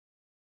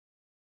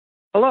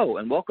Hello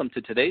and welcome to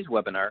today's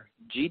webinar,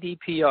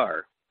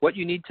 GDPR, What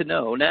You Need to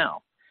Know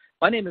Now.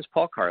 My name is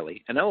Paul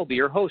Carley and I will be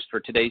your host for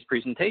today's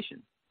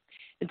presentation.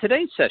 In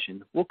today's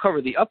session, we'll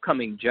cover the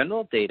upcoming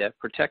General Data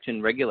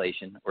Protection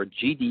Regulation, or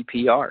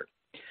GDPR.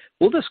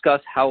 We'll discuss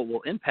how it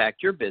will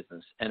impact your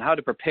business and how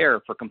to prepare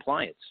for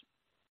compliance.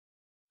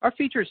 Our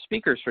featured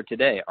speakers for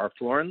today are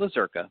Florin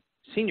Lazurka,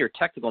 Senior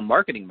Technical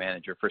Marketing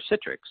Manager for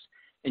Citrix,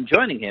 and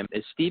joining him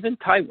is Stephen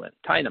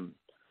Tynum,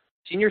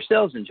 Senior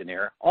Sales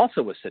Engineer,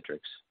 also with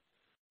Citrix.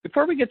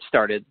 Before we get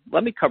started,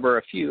 let me cover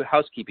a few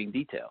housekeeping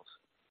details.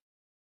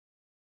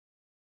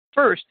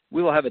 First,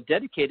 we will have a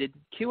dedicated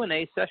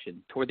Q&A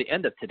session toward the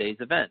end of today's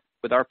event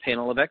with our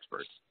panel of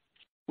experts.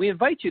 We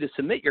invite you to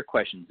submit your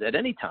questions at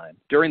any time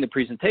during the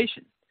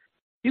presentation.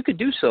 You can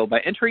do so by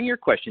entering your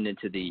question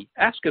into the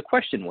Ask a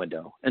Question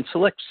window and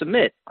select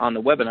Submit on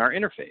the webinar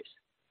interface.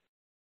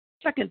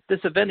 Second,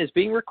 this event is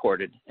being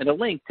recorded and a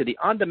link to the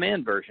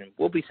on-demand version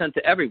will be sent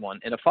to everyone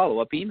in a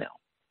follow-up email.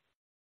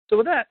 So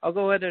with that, I'll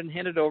go ahead and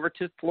hand it over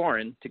to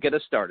Florin to get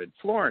us started.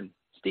 Florin,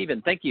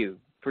 Stephen, thank you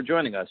for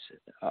joining us.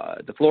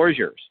 The floor is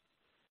yours.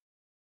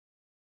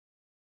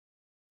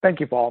 Thank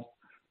you, Paul.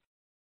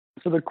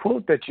 So the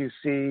quote that you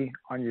see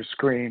on your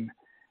screen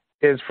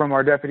is from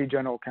our Deputy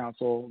General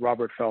Counsel,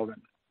 Robert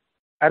Feldman.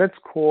 At its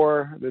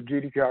core, the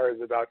GDPR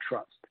is about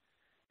trust.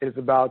 It is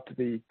about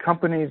the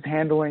companies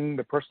handling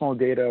the personal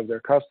data of their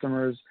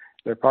customers,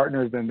 their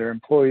partners, and their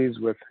employees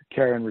with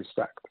care and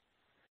respect.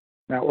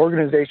 Now,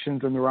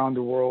 organizations around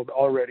the world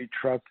already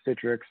trust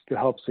Citrix to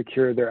help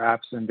secure their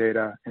apps and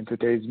data in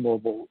today's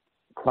mobile,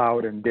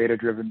 cloud, and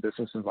data-driven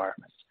business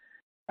environments.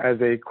 As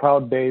a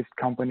cloud-based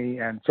company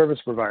and service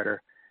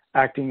provider,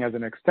 acting as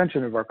an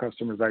extension of our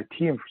customers'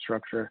 IT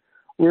infrastructure,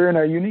 we're in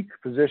a unique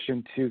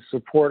position to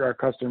support our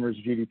customers'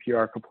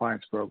 GDPR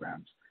compliance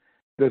programs.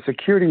 The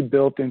security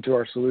built into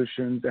our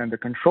solutions and the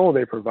control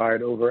they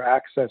provide over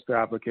access to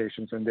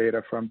applications and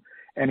data from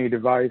any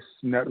device,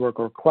 network,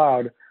 or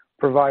cloud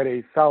provide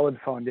a solid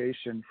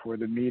foundation for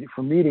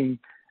meeting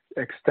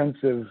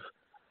extensive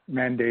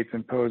mandates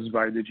imposed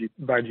by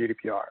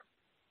GDPR.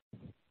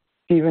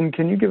 Stephen,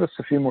 can you give us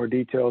a few more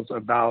details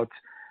about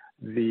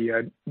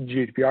the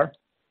GDPR?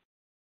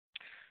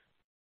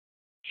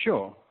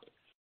 Sure.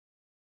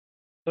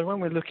 So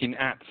when we're looking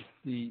at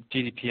the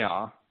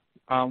GDPR,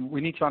 we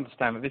need to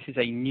understand that this is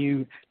a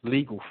new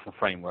legal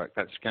framework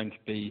that's going to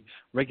be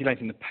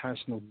regulating the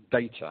personal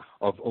data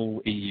of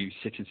all EU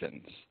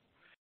citizens.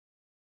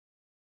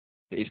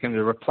 It's going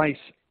to replace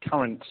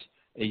current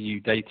EU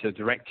data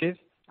directive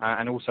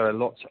and also a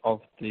lot of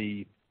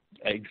the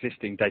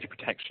existing data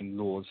protection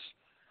laws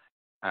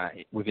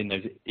within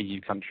those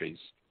EU countries.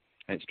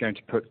 And it's going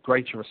to put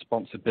greater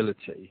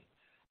responsibility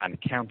and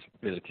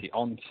accountability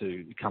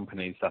onto the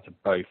companies that are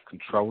both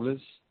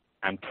controllers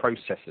and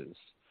processors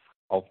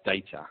of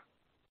data.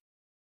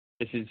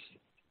 This is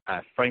a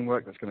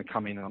framework that's going to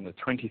come in on the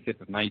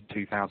 25th of May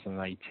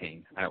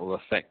 2018, and it will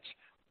affect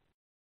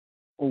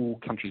all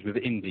countries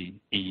within the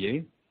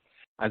EU,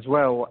 as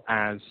well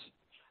as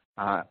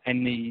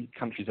any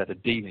countries that are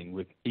dealing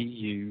with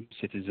EU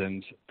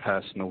citizens'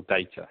 personal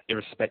data,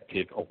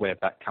 irrespective of where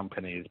that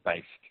company is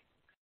based.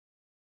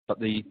 But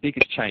the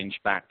biggest change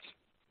that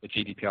the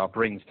GDPR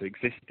brings to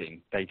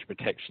existing data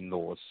protection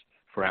laws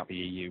throughout the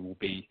EU will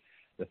be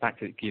the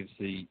fact that it gives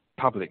the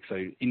public,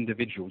 so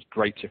individuals,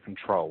 greater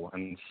control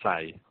and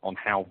say on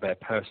how their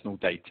personal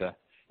data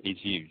is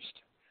used.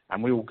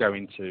 And we will go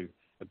into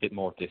a bit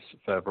more of this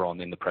further on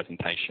in the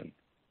presentation.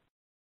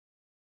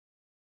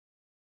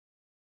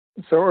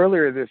 So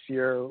earlier this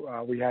year,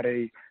 we had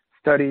a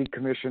study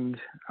commissioned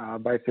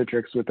by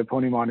Citrix with the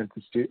Ponemon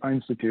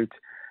Institute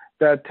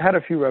that had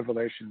a few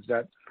revelations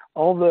that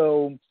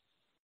although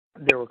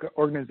there were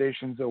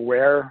organizations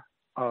aware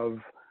of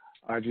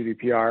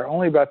GDPR,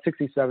 only about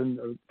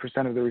 67%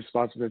 of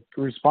the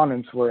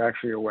respondents were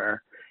actually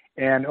aware,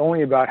 and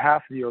only about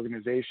half of the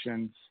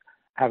organizations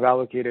have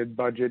allocated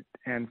budget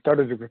and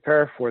started to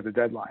prepare for the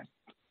deadline.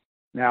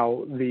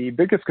 Now, the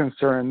biggest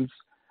concerns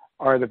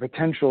are the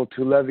potential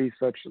to levy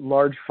such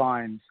large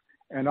fines,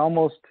 and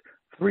almost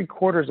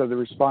 3/4 of the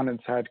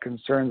respondents had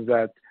concerns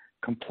that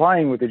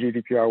complying with the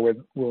GDPR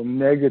will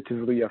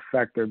negatively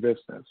affect their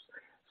business.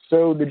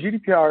 So the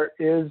GDPR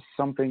is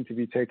something to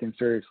be taken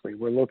seriously.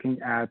 We're looking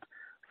at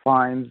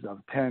fines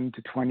of 10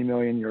 to 20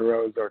 million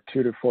euros or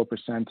 2 to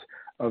 4%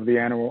 of the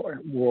annual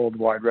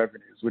worldwide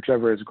revenues,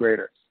 whichever is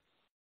greater.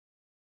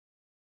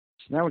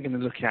 So now we're going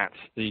to look at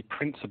the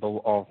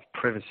principle of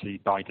privacy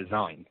by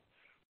design.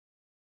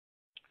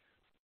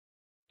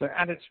 So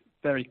at its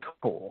very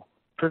core,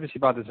 privacy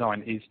by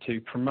design is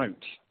to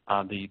promote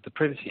the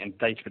privacy and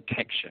data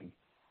protection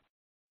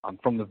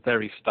from the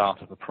very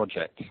start of the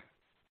project.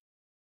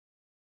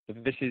 So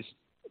this is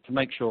to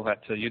make sure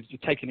that you're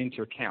taking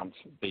into account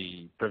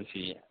the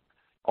privacy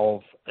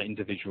of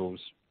individuals'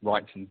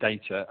 rights and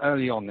data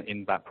early on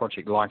in that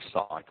project life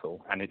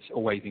cycle, and it's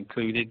always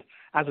included,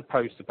 as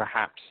opposed to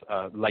perhaps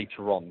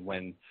later on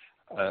when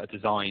a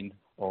design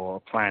or a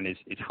plan is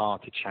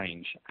hard to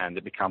change and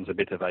it becomes a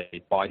bit of a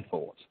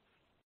bythought.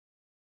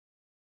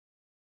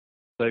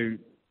 So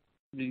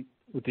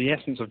The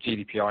essence of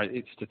GDPR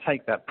is to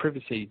take that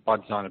privacy by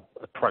design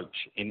approach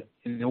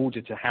in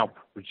order to help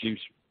reduce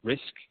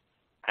risk,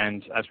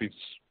 and as we've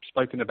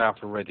spoken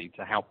about already,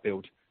 to help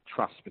build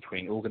trust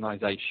between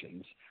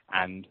organizations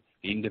and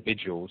the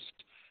individuals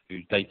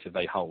whose data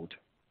they hold.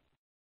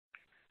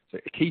 So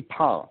a key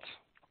part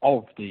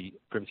of the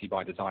privacy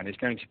by design is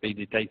going to be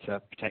the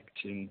data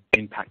protection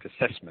impact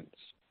assessments.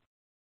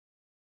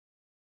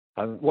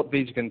 What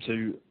these are going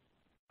to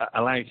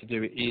allow you to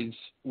do is,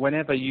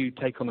 whenever you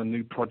take on a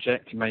new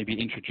project, maybe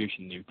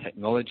introducing new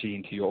technology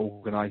into your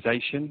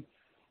organization,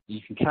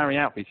 you can carry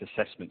out these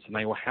assessments, and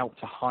they will help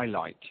to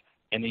highlight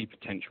any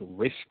potential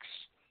risks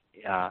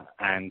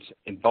and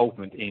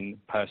involvement in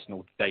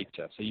personal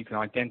data. So you can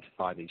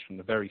identify these from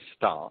the very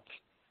start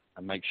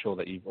and make sure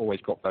that you've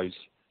always got those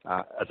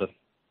as a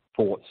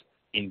thought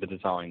in the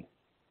design.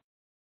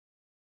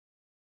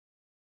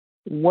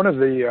 One of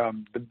the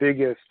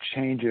biggest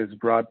changes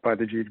brought by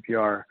the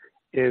GDPR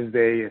is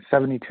a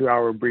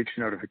 72-hour breach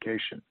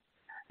notification.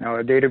 Now,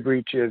 a data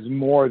breach is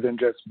more than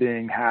just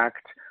being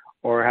hacked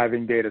or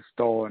having data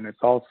stolen. It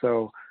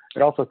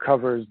also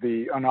covers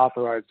the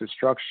unauthorized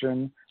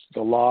destruction,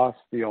 the loss,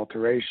 the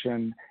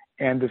alteration,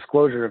 and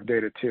disclosure of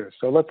data too.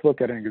 So let's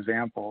look at an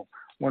example.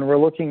 When we're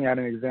looking at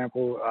an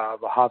example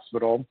of a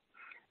hospital,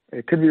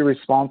 it could be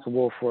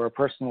responsible for a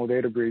personal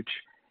data breach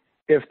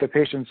if the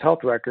patient's health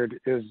record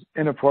is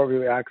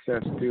inappropriately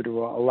accessed due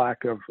to a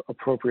lack of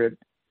appropriate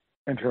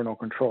internal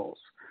controls.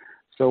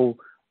 So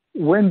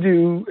when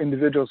do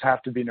individuals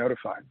have to be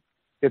notified?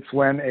 It's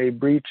when a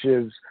breach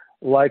is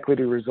likely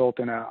to result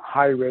in a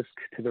high risk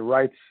to the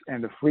rights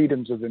and the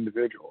freedoms of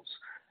individuals.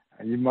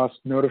 And you must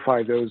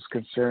notify those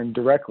concerned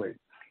directly.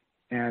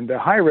 And the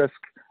high risk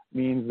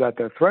means that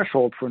the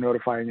threshold for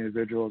notifying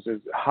individuals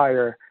is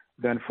higher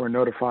than for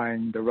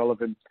notifying the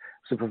relevant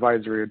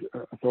supervisory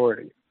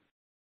authority.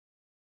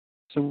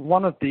 So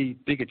one of the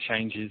bigger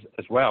changes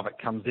as well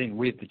that comes in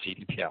with the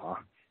GDPR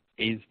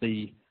is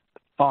the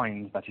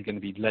fines that are going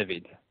to be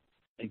levied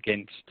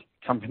against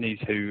companies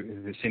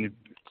who seem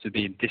to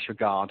be in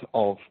disregard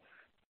of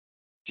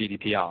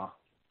GDPR.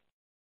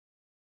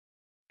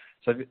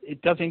 So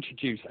it does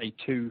introduce a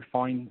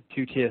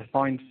two-tier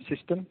fine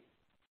system.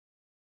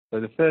 So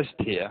the first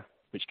tier,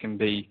 which can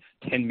be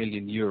 10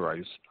 million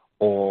euros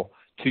or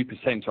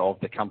 2% of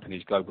the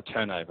company's global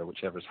turnover,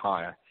 whichever is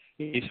higher,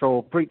 is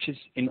for breaches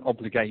in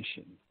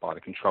obligation by the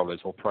controllers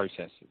or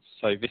processors.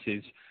 So this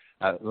is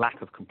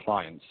lack of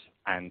compliance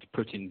and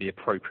putting the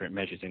appropriate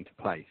measures into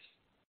place.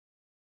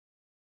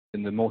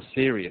 And the more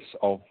serious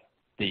of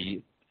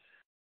the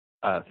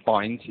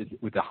fines is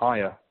with the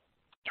higher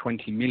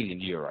 20 million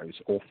euros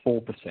or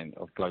 4%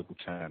 of global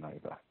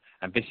turnover.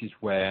 And this is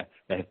where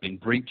there have been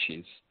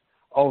breaches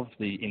of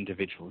the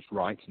individual's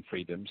rights and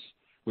freedoms,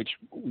 which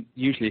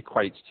usually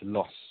equates to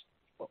loss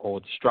or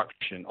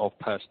destruction of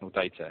personal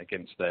data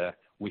against their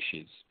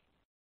wishes.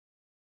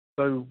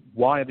 So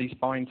why are these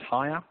fines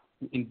higher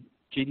in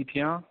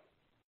GDPR?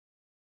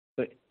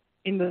 But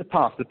in the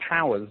past, the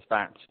powers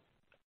that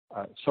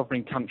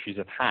sovereign countries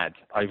have had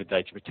over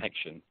data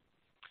protection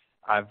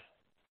have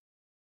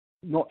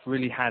not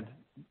really had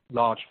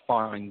large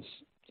fines.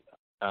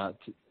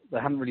 They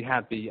haven't really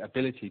had the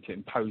ability to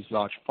impose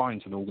large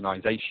fines on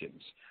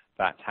organizations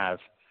that have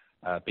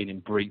been in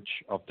breach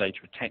of data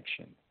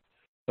protection.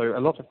 So a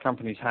lot of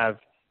companies have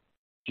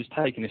just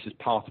taken this as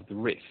part of the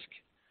risk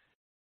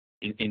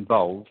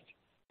involved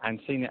and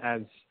seen it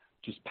as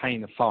just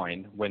paying a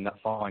fine when that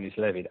fine is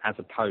levied, as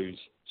opposed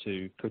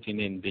to putting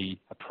in the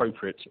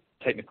appropriate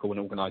technical and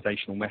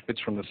organizational methods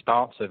from the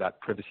start, so that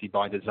privacy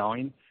by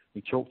design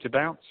we talked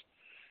about.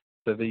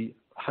 So the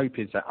hope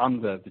is that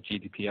under the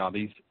GDPR,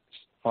 these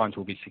fines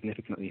will be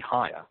significantly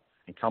higher,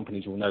 and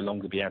companies will no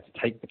longer be able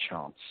to take the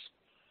chance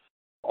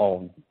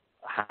of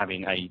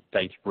having a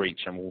data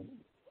breach, and will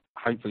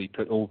hopefully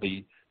put all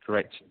the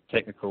correct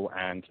technical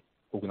and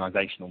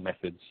organizational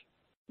measures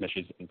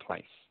in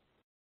place.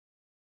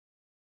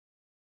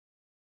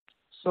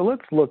 So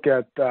let's look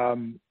at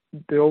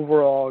the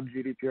overall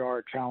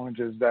GDPR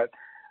challenges that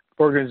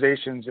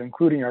organizations,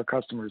 including our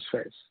customers,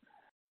 face.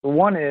 The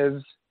one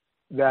is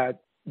that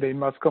they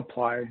must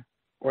comply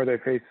or they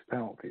face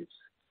penalties.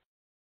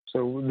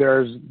 So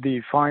there's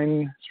the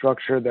fine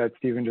structure that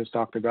Stephen just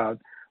talked about,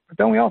 but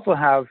then we also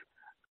have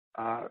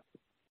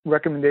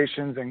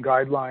recommendations and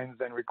guidelines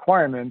and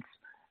requirements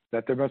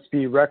that there must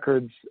be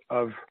records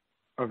of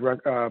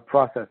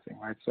processing,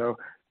 right? So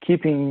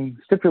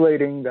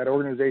stipulating that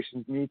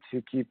organizations need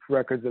to keep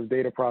records of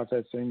data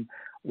processing,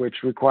 which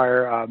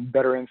require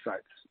better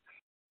insights.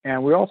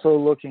 And we're also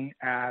looking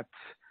at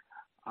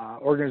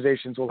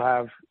organizations will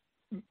have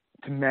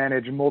to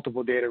manage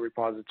multiple data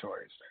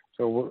repositories.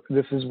 So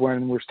this is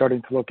when we're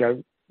starting to look at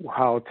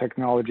how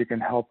technology can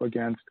help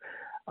against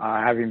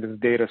having this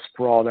data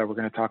sprawl that we're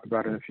going to talk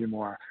about in a few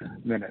more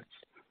minutes.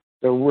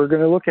 So we're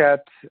going to look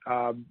at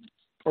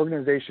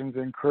organizations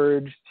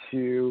encouraged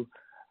to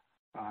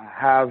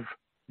have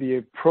the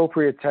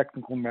appropriate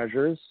technical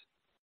measures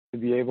to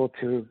be able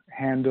to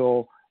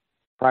handle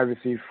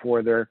privacy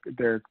for their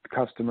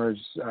customers'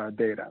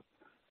 data.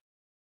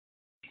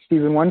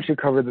 Stephen, why don't you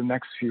cover the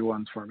next few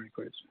ones for me,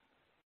 please?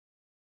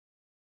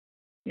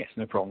 Yes,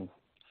 no problem.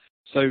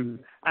 So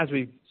as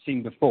we've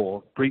seen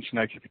before, breach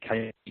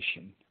notification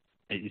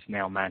is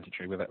now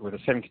mandatory with a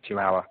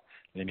 72-hour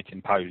limit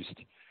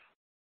imposed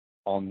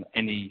on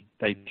any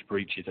data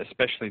breaches,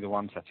 especially the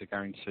ones that are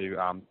going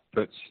to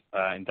put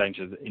in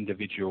danger the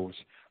individual's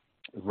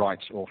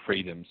rights or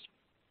freedoms.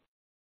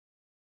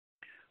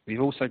 We've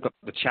also got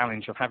the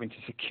challenge of having to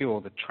secure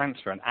the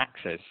transfer and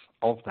access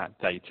of that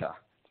data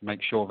to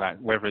make sure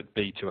that whether it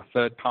be to a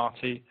third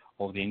party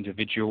or the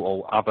individual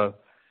or other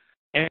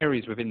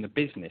areas within the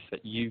business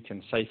that you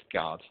can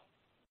safeguard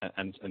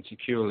and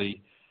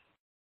securely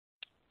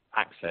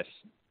access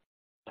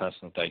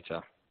personal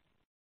data.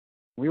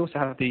 We also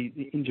have the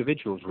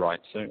individual's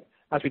rights. So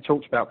as we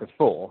talked about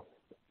before,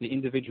 the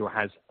individual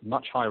has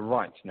much higher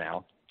rights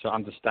now to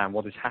understand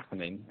what is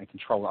happening and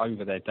control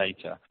over their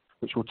data,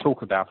 which we'll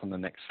talk about on the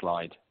next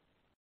slide.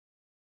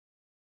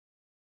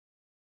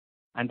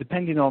 And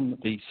depending on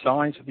the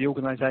size of the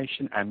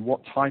organization and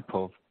what type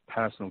of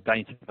personal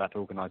data that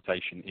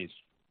organization is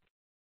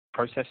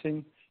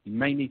processing, you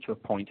may need to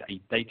appoint a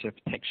data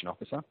protection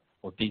officer,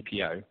 or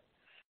DPO,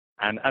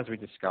 and as we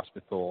discussed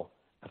before,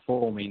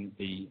 performing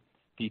the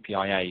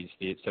DPIAs,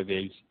 so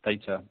those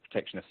data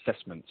protection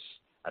assessments,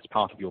 as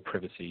part of your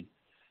privacy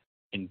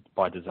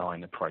by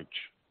design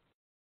approach.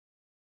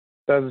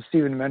 So as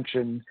Stephen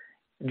mentioned,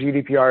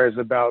 GDPR is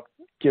about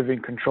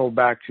giving control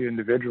back to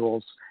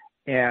individuals,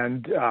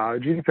 and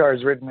GDPR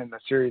is written in a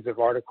series of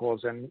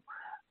articles, and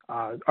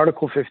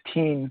Article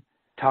 15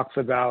 talks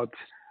about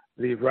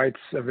the rights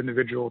of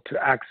individual to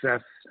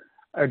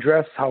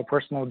address how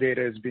personal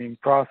data is being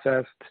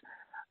processed,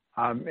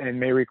 and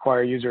may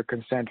require user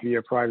consent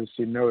via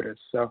privacy notice.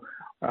 So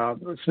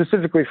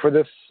specifically for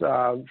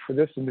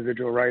this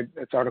individual, right,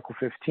 it's Article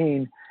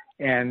 15,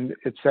 and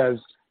it says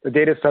the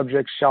data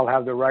subject shall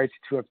have the right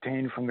to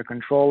obtain from the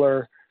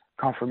controller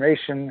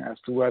confirmation as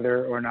to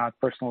whether or not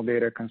personal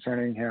data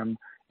concerning him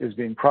is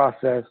being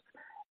processed,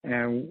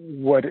 and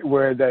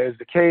where that is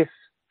the case,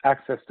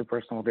 access to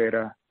personal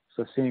data.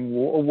 So seeing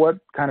what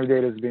kind of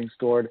data is being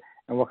stored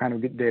and what kind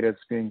of data is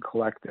being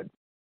collected.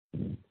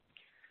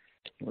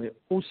 We're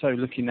also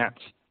looking at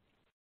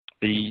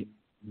the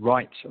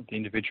rights of the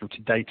individual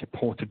to data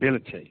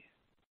portability.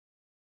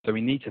 So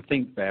we need to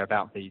think there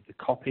about the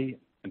copy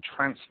and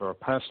transfer of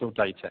personal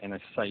data in a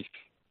safe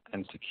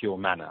and secure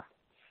manner.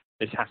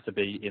 This has to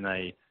be in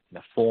a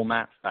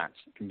format that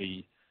can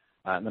be,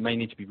 that may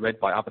need to be read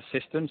by other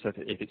systems, if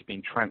it's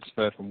being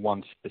transferred from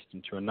one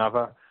system to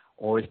another,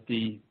 or if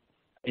the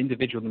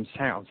individual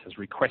themselves has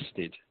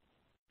requested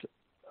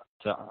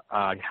to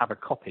have a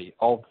copy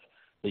of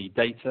the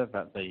data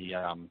that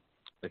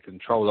the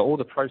controller or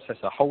the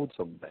processor holds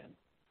on them.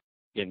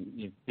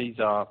 Again, these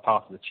are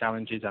part of the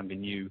challenges and the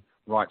new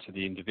rights of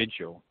the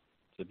individual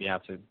to be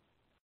able to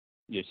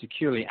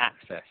securely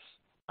access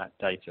that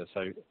data.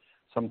 So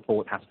some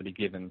thought has to be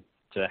given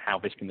to how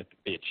this can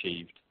be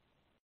achieved.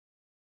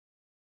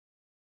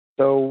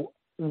 So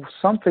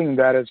something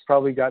that has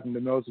probably gotten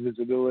the most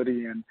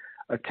visibility and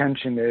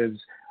attention is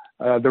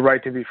the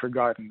right to be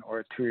forgotten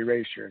or to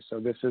erasure. So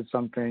this is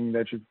something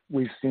that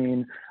we've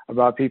seen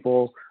about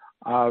people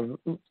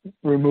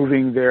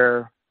removing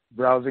their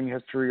browsing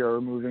history or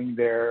removing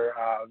their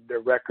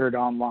record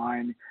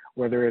online,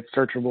 whether it's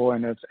searchable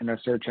in a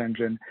search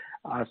engine.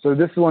 So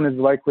this one is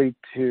likely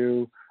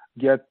to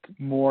get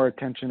more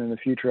attention in the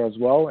future as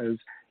well. Is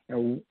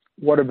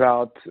what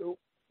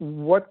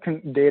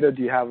data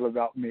do you have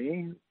about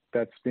me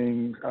that's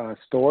being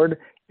stored,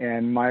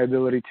 and my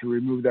ability to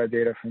remove that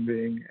data from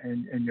being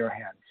in your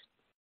hands.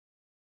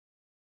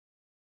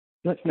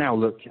 Let's now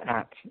look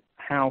at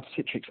how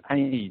Citrix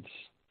aids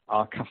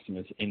our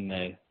customers in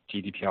their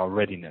GDPR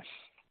readiness.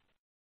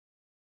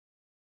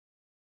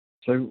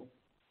 So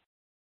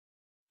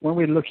when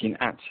we're looking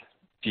at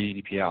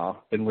GDPR,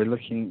 then we're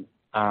looking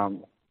at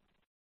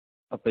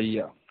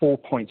the 4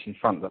 points in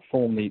front that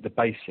form the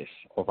basis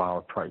of our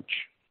approach.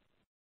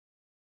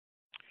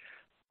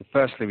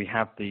 Firstly, we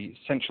have the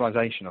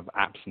centralization of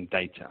apps and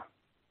data.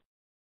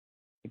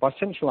 By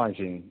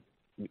centralizing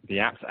the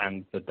apps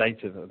and the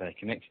data that they're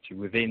connected to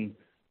within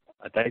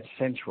a data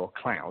center or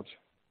cloud,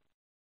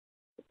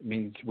 it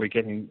means we're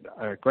getting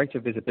greater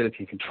visibility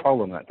and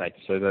control on that data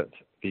so that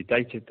the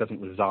data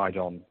doesn't reside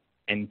on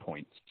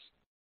endpoints.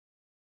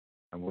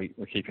 And we're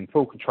keeping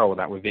full control of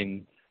that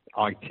within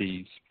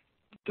IT's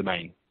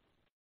domain.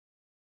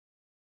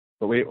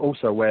 But we're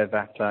also aware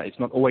that it's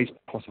not always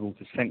possible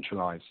to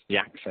centralize the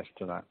access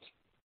to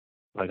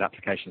those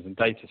applications and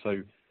data.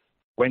 So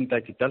when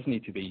data does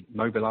need to be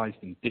mobilized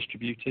and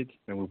distributed,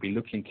 then we'll be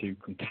looking to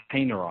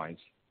containerize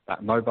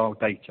that mobile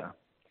data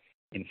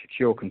in a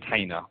secure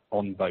container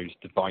on those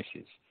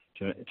devices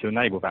to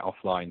enable that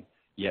offline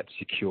yet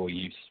secure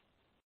use.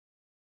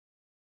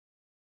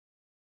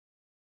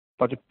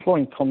 By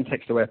deploying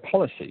context-aware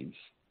policies,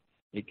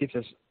 it gives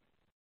us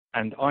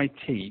and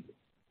IT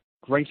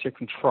greater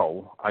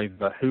control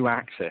over who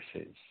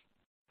accesses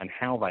and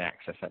how they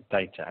access that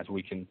data, as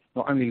we can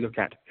not only look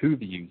at who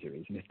the user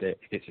is and if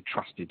it's a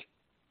trusted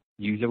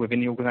user within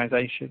the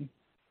organization,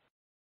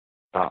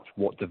 but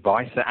what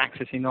device they're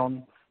accessing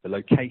on, the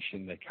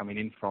location they're coming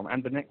in from,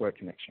 and the network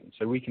connection.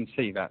 So we can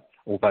see that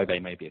although they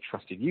may be a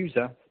trusted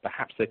user,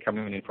 perhaps they're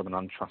coming in from an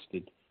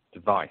untrusted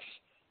device.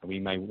 And we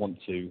may want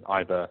to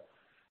either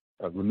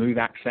remove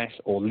access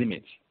or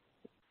limit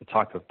the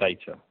type of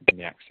data in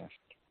the access.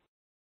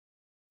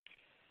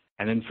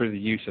 And then through the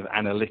use of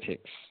analytics,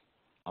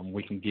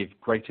 we can give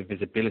greater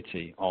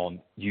visibility on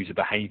user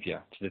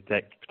behavior to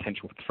detect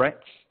potential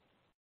threats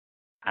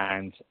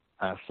and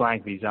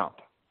flag these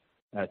up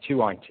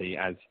to IT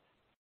as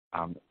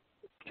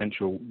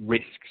potential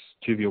risks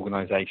to the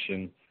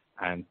organization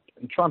and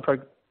try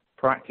and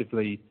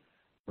proactively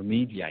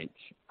remediate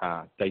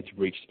data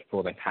breaches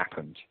before they've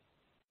happened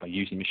by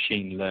using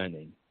machine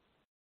learning.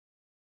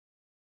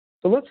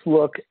 So let's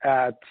look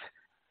at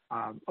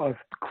a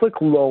quick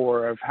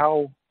lower of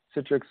how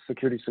Citrix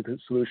Security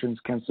Solutions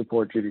can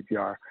support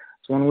GDPR.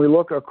 So when we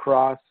look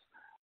across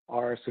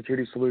our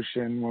security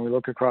solution, when we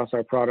look across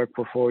our product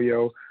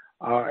portfolio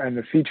and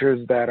the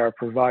features that are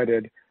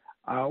provided,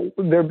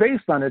 they're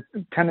based on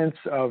tenets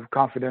of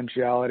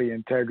confidentiality,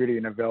 integrity,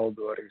 and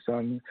availability. So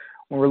when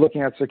we're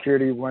looking at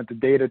security, we want the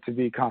data to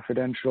be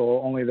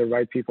confidential. Only the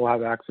right people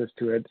have access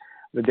to it.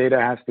 The data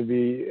has to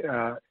be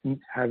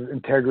have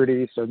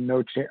integrity, so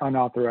no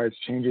unauthorized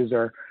changes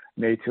are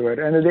made to it,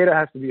 and the data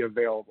has to be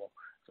available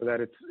so that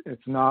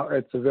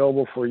it's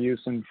available for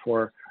use and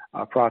for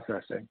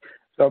processing.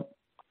 So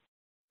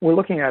we're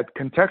looking at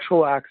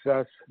contextual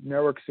access,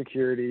 network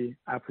security,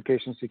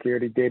 application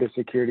security, data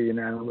security, and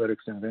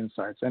analytics and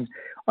insights. And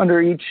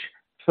under each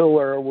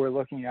pillar, we're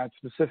looking at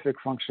specific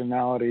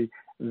functionality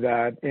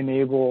that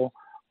enable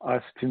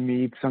us to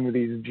meet some of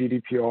these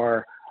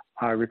GDPR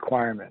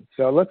requirements.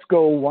 So let's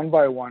go one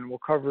by one. We'll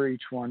cover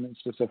each one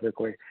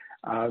specifically.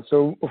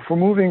 So if we're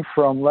moving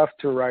from left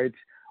to right,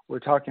 we're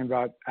talking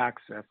about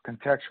access,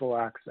 contextual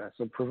access.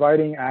 So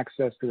providing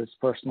access to this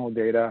personal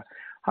data.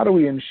 How do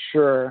we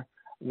ensure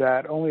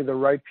that only the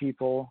right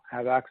people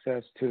have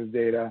access to the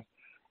data?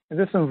 And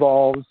this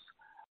involves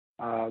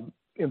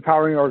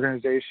empowering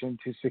organizations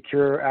to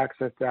secure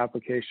access to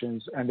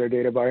applications and their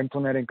data by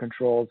implementing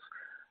controls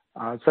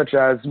such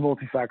as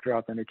multi-factor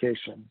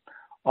authentication.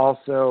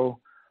 Also,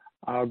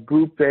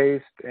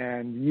 group-based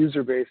and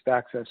user-based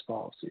access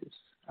policies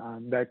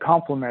that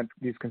complement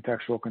these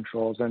contextual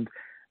controls and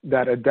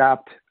that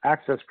adapt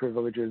access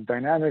privileges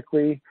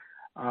dynamically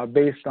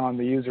based on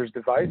the user's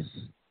device,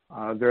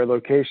 their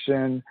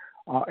location,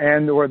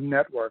 and or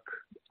network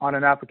on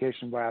an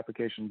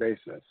application-by-application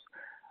basis.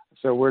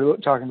 So we're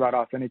talking about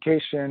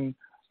authentication,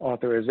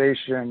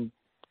 authorization,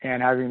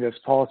 and having this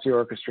policy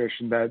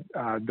orchestration that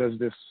does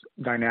this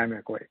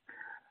dynamically.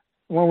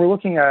 When we're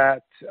looking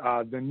at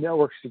the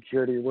network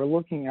security, we're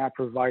looking at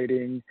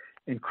providing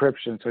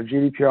encryption. So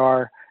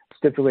GDPR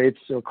stipulates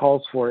or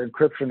calls for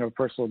encryption of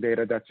personal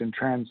data that's in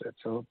transit.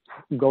 So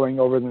going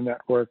over the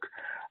network,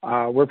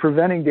 we're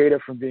preventing data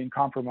from being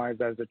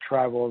compromised as it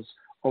travels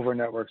over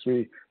networks.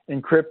 We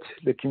encrypt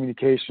the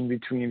communication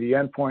between the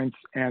endpoints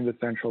and the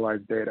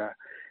centralized data.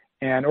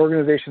 And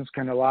organizations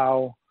can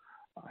allow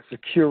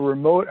secure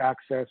remote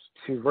access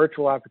to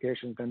virtual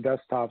applications and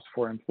desktops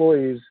for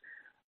employees,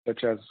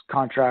 such as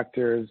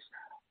contractors,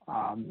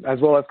 as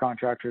well as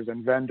contractors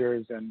and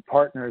vendors and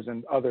partners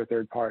and other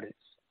third parties.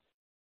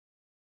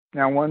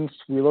 Now, once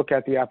we look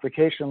at the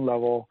application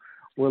level,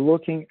 we're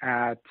looking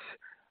at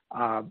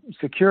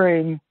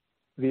securing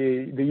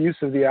the use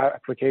of the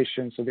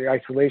application, so the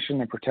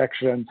isolation and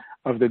protection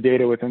of the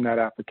data within that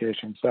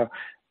application. So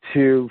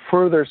to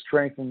further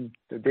strengthen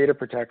the data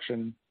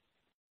protection,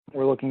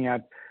 we're looking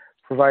at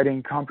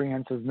providing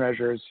comprehensive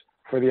measures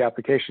for the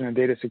application and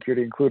data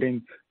security,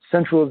 including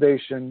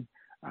centralization,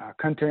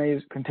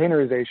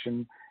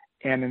 containerization,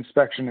 and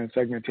inspection and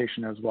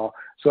segmentation as well.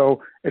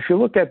 So if you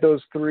look at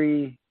those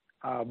three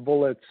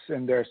bullets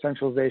in their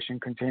centralization,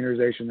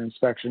 containerization,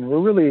 inspection,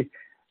 we're really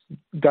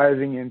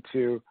diving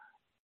into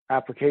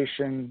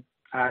application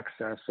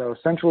access. So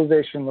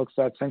centralization looks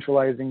at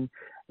centralizing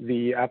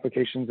the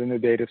applications in the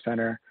data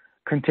center.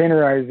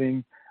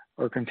 Containerizing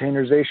or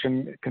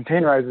containerization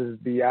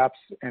containerizes the apps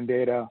and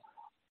data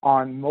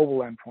on mobile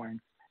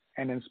endpoints.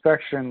 And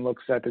inspection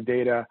looks at the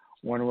data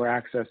when we're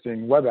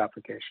accessing web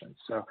applications.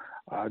 So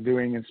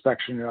doing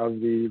inspection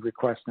of the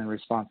requests and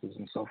responses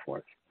and so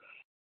forth.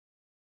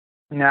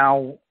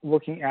 Now,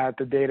 looking at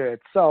the data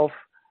itself,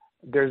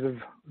 there's a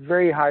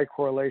very high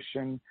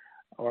correlation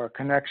or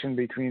connection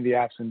between the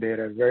apps and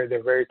data.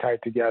 They're very tied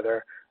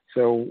together.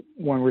 So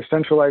when we're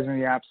centralizing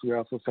the apps, we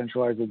also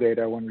centralize the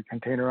data. When we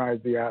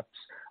containerize the apps,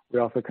 we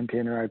also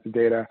containerize the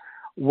data.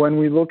 When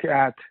we look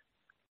at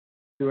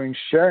doing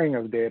sharing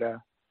of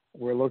data,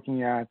 we're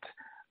looking at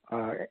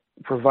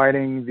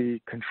providing the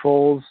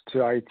controls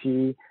to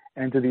IT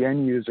and to the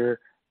end user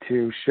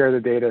to share the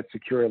data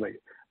securely.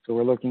 So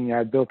we're looking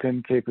at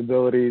built-in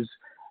capabilities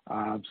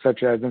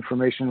such as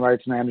information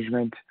rights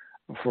management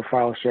for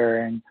file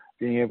sharing,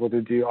 being able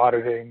to do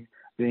auditing,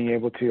 being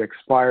able to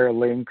expire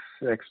links,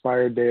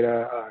 expire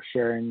data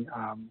sharing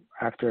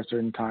after a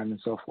certain time, and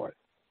so forth.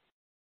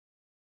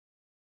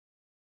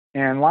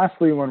 And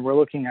lastly, when we're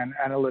looking at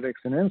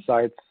analytics and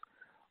insights,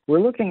 we're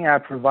looking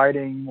at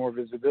providing more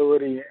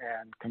visibility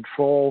and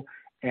control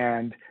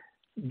and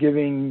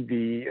giving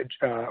the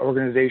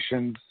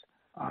organizations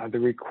the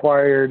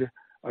required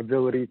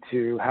ability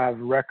to have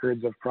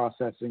records of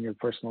processing of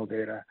personal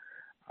data.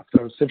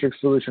 So Citrix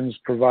solutions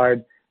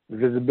provide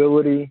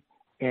visibility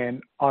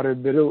and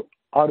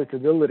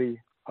auditability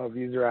of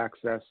user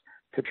access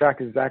to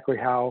track exactly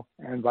how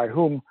and by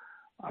whom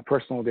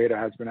personal data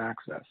has been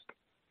accessed.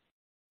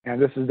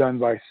 And this is done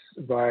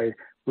by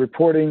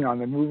reporting on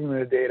the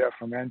movement of data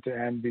from end to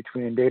end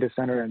between data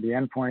center and the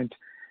endpoint,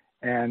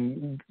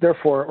 and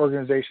therefore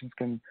organizations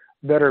can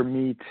better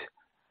meet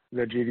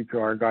the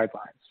GDPR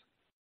guidelines.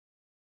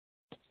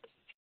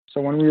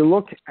 So when we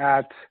look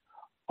at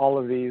all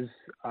of these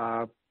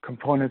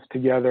components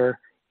together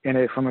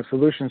from a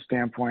solution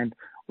standpoint,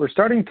 we're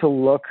starting to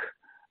look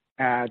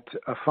at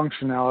a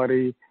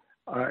functionality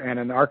and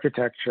an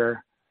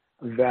architecture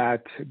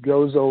that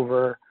goes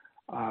over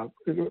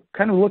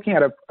kind of looking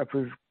at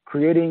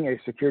creating a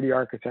security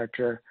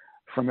architecture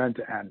from end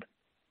to end.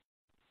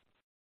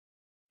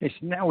 Yes,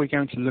 now we're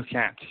going to look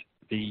at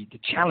the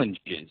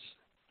challenges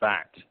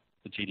that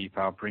the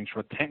GDPR brings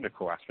from a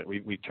technical aspect.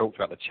 We've talked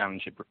about the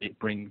challenge it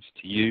brings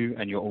to you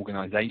and your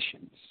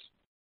organizations.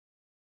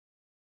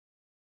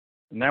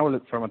 Now we'll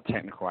look from a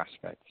technical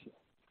aspect.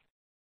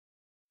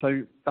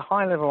 So the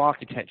high-level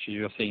architecture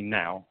you're seeing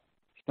now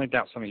is no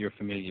doubt something you're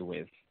familiar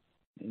with.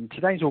 In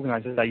today's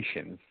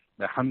organizations,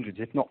 there are hundreds,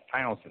 if not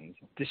thousands,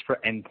 of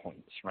disparate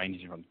endpoints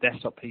ranging from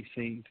desktop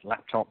PCs,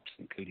 laptops,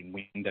 including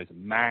Windows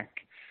and Mac,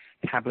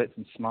 tablets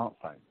and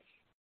smartphones.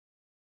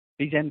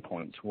 These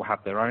endpoints will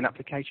have their own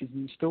applications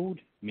installed,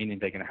 meaning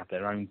they're going to have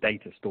their own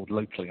data stored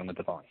locally on the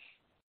device.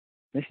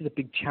 This is a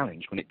big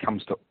challenge when it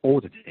comes to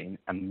auditing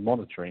and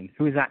monitoring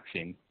who is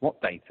accessing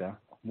what data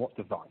on what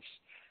device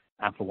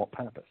and for what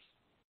purpose.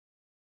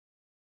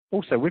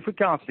 Also, with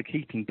regards to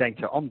keeping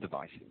data on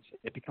devices,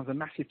 it becomes a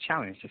massive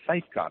challenge to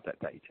safeguard that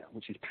data,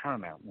 which is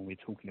paramount when we're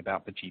talking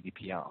about the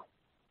GDPR.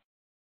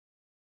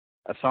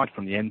 Aside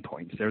from the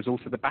endpoints, there is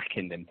also the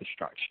back-end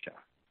infrastructure.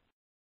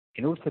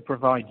 In order to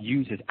provide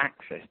users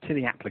access to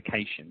the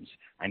applications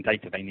and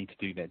data they need to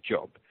do their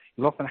job,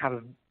 you'll often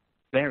have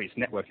various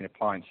networking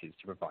appliances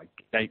to provide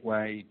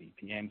gateway,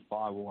 VPN,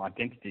 firewall,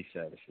 identity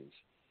services.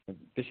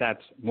 This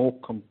adds more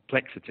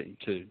complexity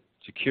to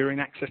securing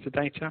access to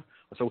data,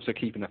 but also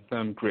keeping a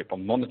firm grip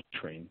on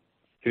monitoring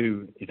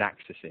who is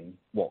accessing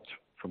what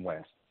from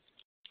where.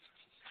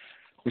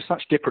 With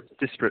such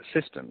disparate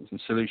systems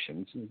and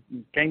solutions,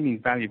 gaining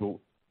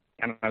valuable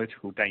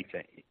analytical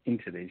data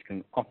into these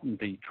can often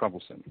be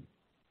troublesome.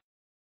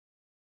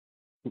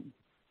 To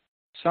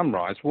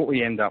summarize, what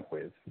we end up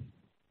with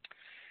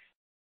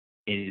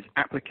is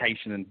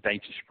application and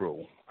data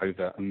sprawl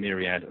over a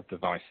myriad of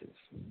devices.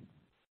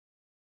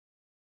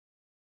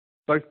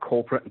 Both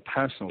corporate and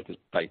personal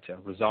data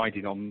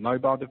residing on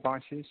mobile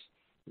devices,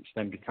 which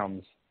then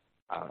becomes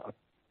a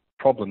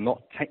problem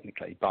not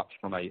technically, but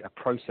from a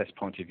process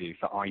point of view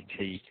for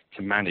IT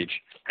to manage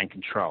and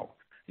control.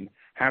 And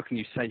how can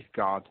you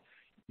safeguard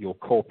your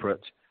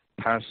corporate,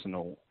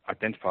 personal,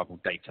 identifiable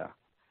data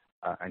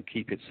and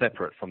keep it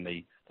separate from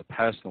the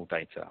personal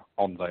data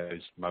on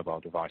those mobile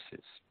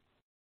devices?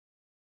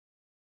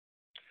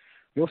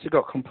 We also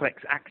got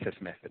complex access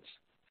methods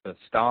for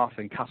staff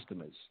and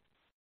customers,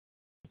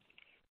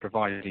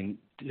 providing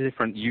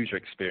different user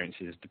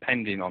experiences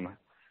depending on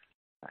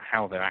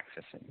how they're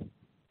accessing.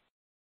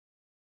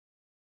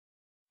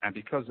 And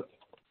because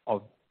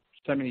of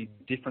so many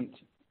different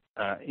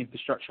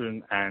infrastructure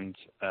and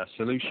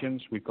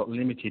solutions, we've got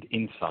limited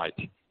insight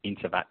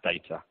into that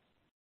data.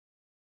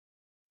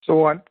 So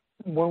what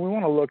we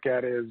want to look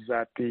at is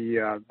at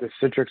the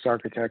Citrix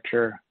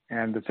architecture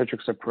and the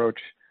Citrix approach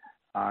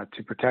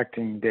to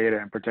protecting data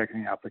and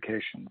protecting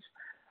applications.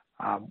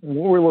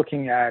 What we're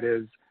looking at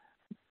is,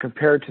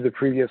 compared to the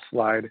previous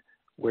slide,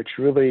 which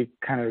really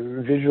kind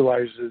of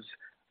visualizes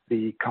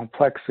the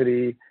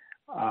complexity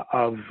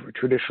of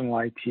traditional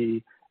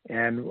IT.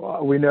 And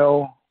we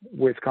know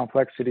with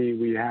complexity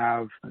we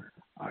have,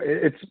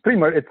 it's pretty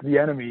much, it's the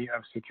enemy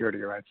of security,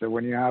 right? So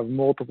when you have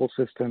multiple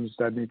systems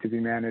that need to be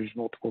managed,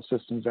 multiple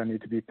systems that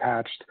need to be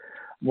patched,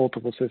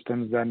 multiple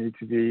systems that need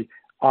to be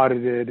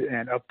audited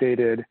and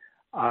updated,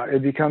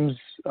 it becomes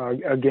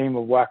a game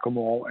of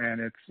whack-a-mole,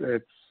 and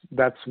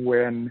that's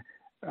when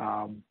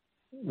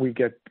we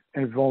get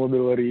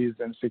vulnerabilities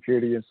and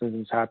security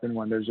incidents happen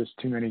when there's just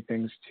too many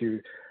things to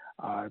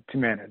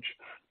manage.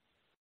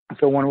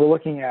 So when we're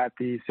looking at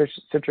the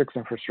Citrix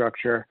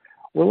infrastructure,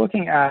 we're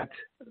looking at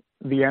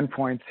the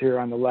endpoints here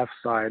on the left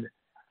side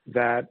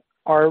that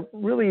are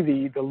really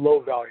the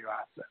low-value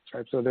assets,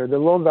 right? So they're the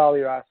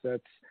low-value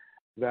assets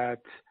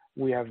that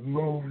we have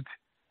moved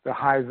the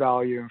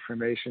high-value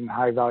information,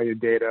 high-value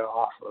data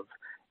off of.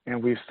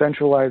 And we've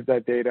centralized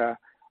that data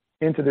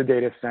into the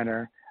data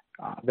center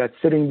that's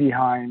sitting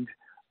behind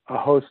a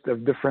host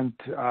of different,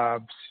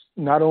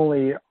 not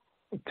only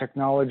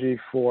technology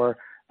for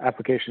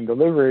application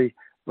delivery,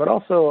 but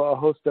also a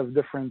host of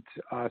different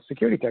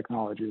security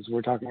technologies.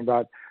 We're talking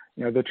about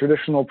the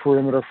traditional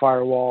perimeter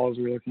firewalls.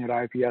 We're looking at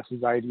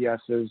IPSs,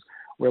 IDSs.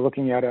 We're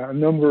looking at a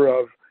number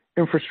of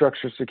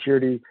infrastructure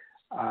security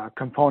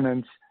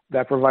components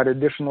that provide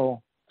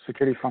additional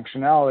security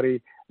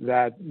functionality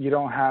that you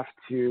don't have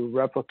to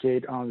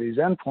replicate on these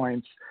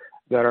endpoints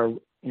that are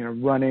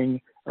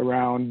running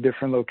around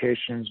different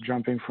locations,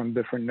 jumping from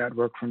different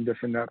network,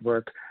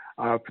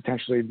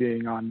 potentially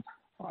being on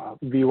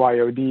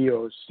BYOD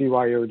or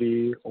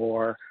CYOD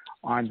or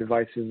on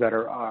devices that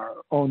are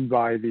owned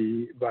by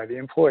the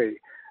employee.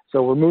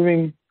 So we're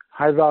moving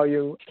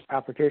high-value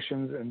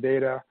applications and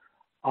data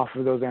off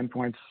of those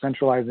endpoints,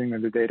 centralizing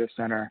in the data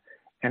center,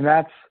 and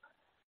that's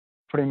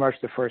pretty much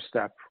the first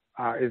step,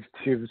 is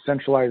to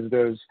centralize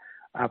those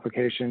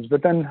applications,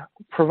 but then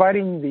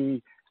providing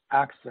the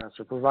access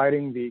or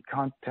providing the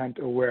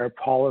content-aware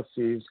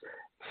policies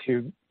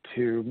to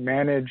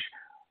manage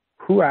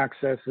who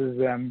accesses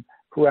them,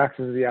 who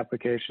accesses the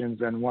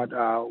applications, and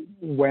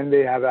when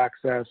they have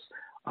access,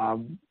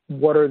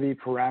 what are the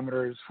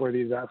parameters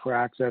for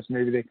access.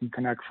 Maybe they can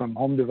connect from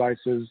home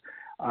devices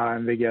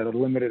and they get a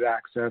limited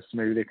access.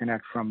 Maybe they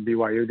connect from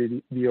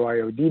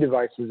BYOD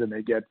devices and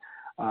they get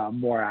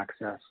more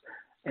access.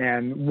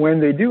 And when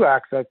they do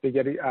access, they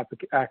get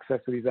access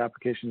to these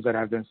applications that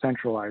have been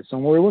centralized. So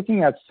when we're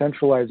looking at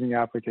centralizing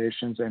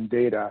applications and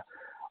data,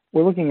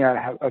 we're looking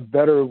at a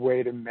better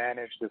way to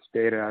manage this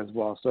data as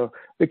well. So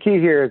the key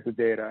here is the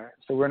data.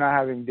 So we're not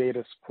having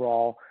data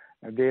sprawl,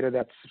 data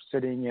that's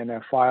sitting in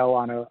a file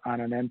on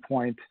an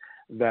endpoint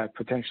that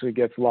potentially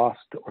gets lost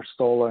or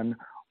stolen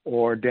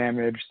or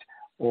damaged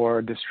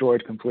or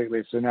destroyed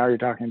completely. So now you're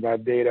talking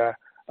about data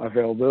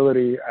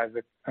availability as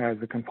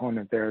a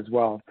component there as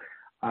well.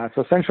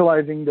 So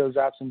centralizing those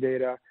apps and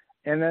data.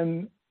 And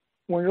then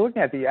when you're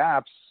looking at the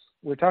apps,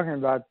 we're talking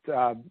about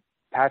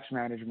patch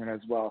management as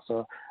well.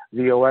 So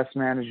the OS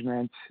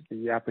management,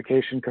 the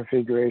application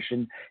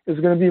configuration is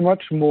going to be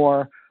much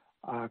more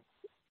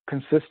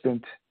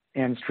consistent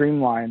and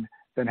streamlined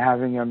than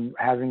having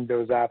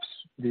those apps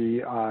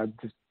be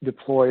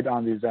deployed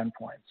on these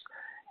endpoints.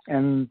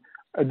 And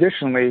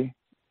additionally,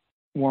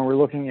 when we're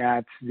looking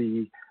at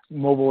the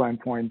mobile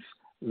endpoints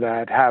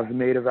that have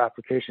native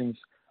applications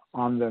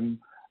on them,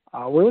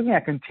 we're looking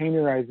at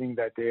containerizing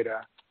that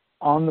data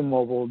on the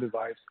mobile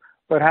device,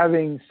 but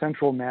having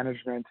central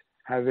management,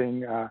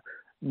 having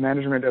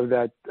management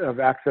of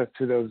access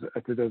to those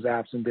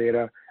apps and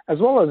data, as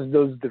well as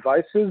those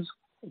devices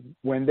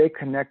when they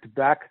connect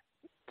back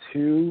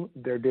to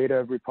their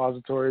data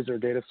repositories or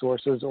data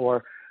sources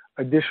or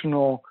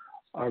additional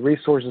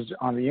resources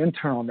on the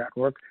internal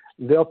network.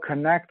 They'll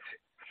connect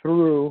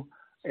through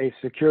a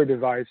secure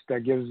device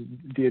that gives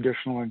the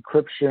additional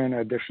encryption,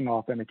 additional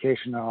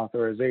authentication and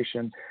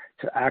authorization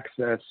to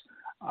access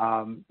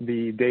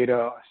the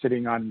data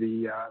sitting on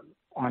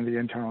the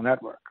internal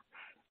network.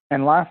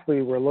 And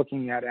lastly, we're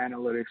looking at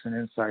analytics and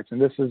insights, and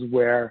this is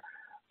where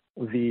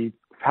the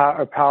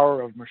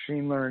power of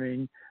machine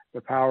learning,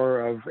 the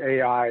power of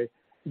AI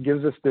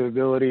gives us the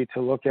ability to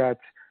look at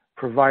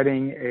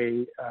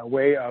providing a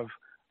way of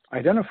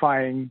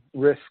identifying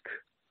risk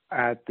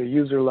at the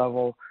user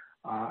level,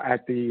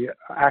 at the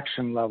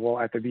action level,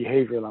 at the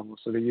behavior level,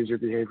 so the user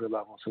behavior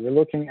level. So we're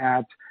looking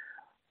at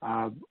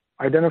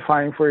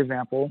identifying, for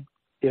example,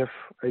 if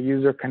a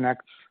user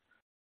connects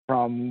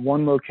from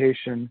one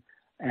location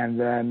and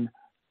then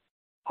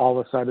all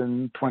of a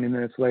sudden 20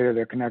 minutes later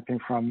they're connecting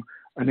from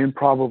an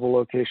improbable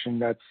location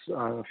that's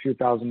a few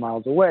thousand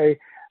miles away,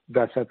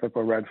 that sets up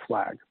a red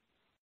flag.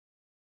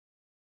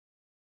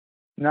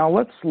 Now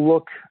let's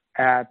look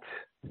at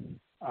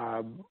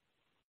the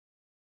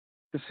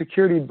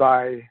security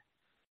by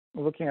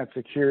looking at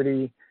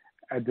security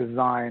at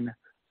design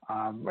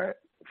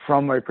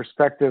from a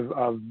perspective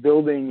of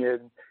building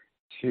it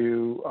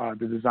to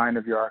the design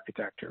of your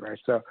architecture, right?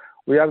 So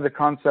we have the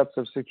concepts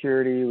of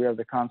security, we have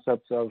the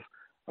concepts of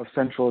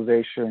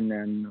centralization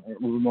and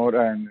remote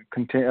and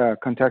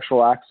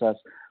contextual access,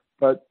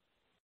 but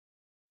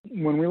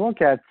when we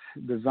look at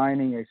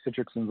designing a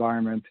Citrix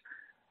environment,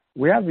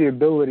 we have the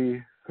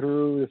ability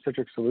through the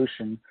Citrix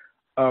solution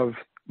of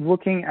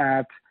looking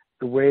at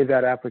the way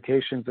that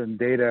applications and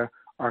data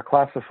are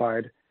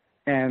classified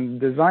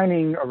and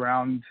designing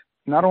around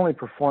not only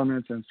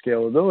performance and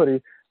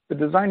scalability, but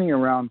designing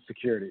around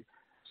security.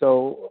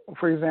 So,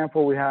 for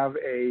example, we have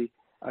a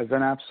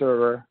XenApp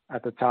server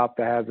at the top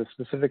that has a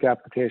specific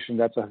application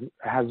that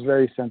has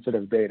very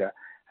sensitive data,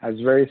 has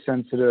very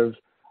sensitive,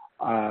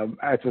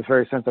 it's a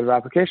very sensitive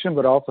application,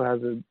 but also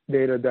has a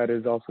data that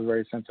is also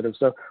very sensitive.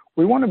 So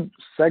we want to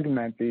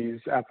segment these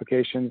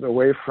applications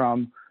away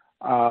from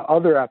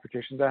other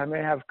applications that may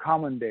have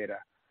common data.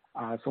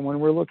 So when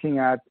we're looking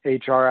at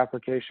HR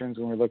applications,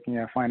 when we're looking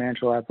at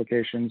financial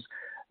applications,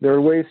 there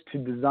are ways to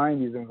design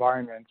these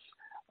environments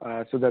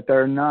so that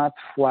they're not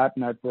flat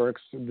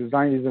networks,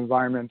 design these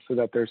environments so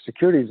that they're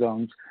security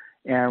zones,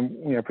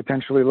 and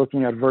potentially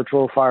looking at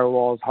virtual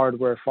firewalls,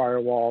 hardware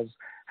firewalls,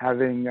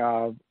 having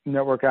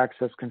network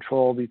access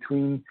control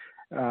between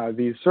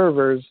these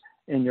servers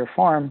in your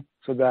farm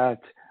so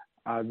that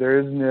there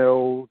is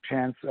no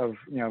chance of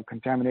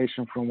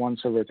contamination from one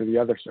server to the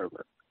other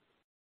server.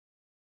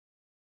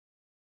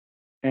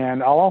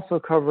 And I'll also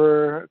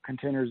cover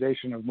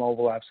containerization of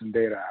mobile apps and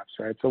data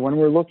apps, right? So when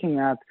we're looking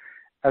at,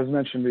 as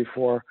mentioned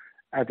before,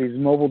 at these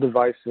mobile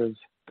devices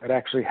that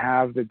actually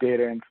have the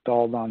data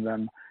installed on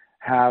them,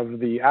 have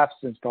the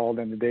apps installed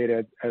and the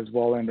data as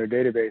well in their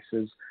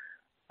databases,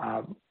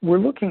 we're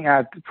looking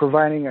at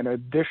providing an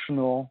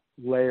additional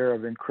layer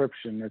of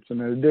encryption. It's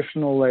an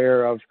additional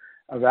layer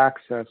of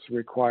access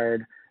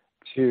required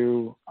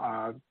to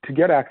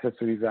get access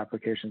to these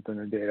applications and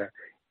the data,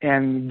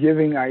 and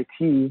giving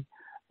IT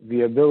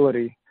the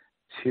ability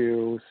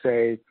to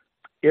say,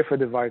 if a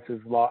device is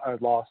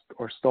lost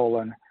or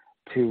stolen,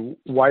 to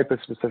wipe a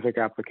specific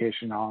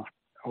application off,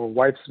 or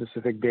wipe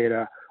specific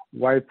data,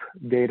 wipe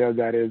data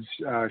that is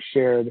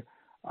shared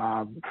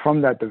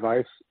from that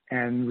device,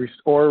 and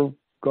or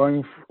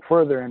going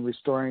further and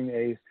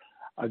restoring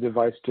a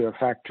device to a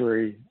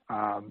factory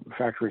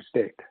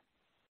state.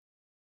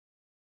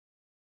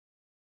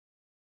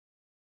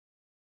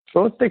 So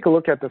let's take a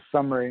look at the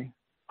summary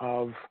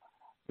of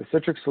the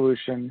Citrix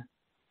solution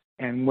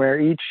and where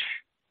each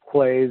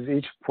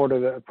part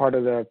of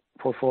the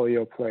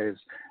portfolio plays.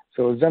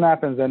 So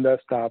XenApp and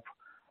XenDesktop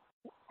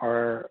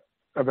are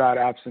about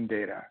apps and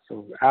data.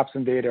 So apps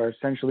and data are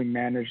essentially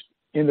managed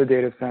in the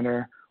data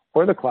center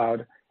or the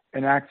cloud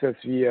and accessed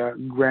via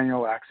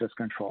granular access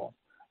control.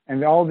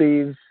 And all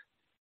these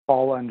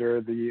fall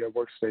under the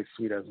workspace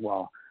suite as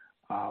well.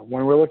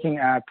 When we're looking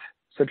at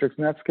Citrix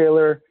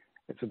NetScaler,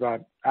 it's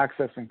about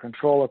access and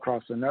control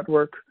across the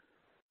network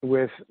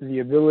with the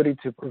ability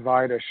to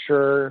provide a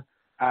sure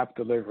app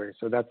delivery.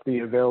 So that's the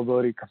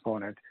availability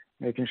component,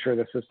 making sure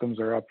the systems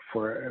are up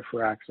for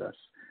access,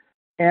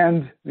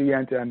 and the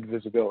end-to-end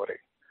visibility.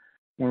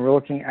 When we're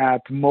looking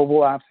at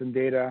mobile apps and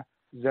data,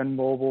 Zen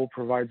Mobile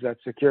provides that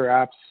secure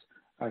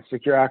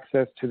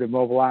access to the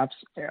mobile apps,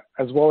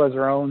 as well as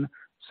our own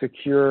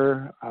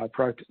secure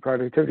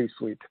productivity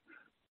suite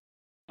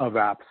of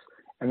apps.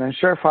 And then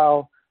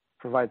ShareFile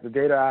provides the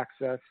data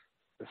access,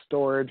 the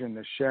storage, and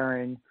the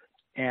sharing,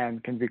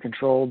 and can be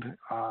controlled.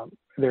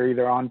 They're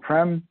either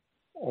on-prem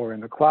or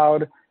in the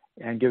cloud,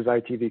 and gives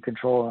IT the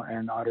control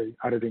and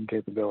auditing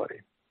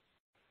capability.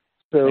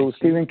 So,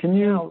 Stephen, can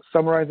you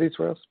summarize these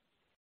for us?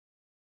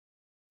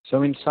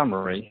 So in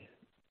summary,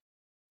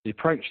 the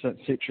approach that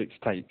Citrix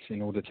takes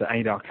in order to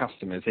aid our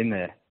customers in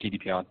their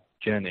GDPR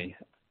journey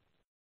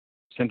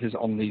centers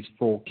on these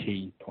 4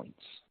 key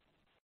points.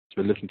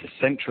 So we're looking to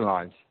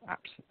centralize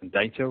apps and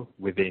data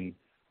within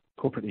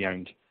corporately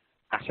owned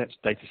assets,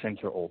 data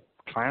center or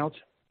cloud,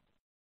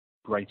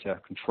 greater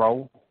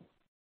control.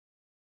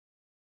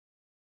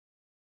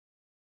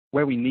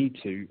 Where we need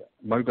to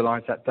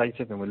mobilize that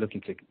data, then we're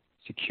looking to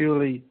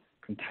securely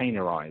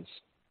containerize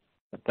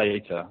the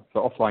data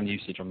for offline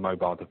usage on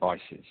mobile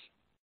devices.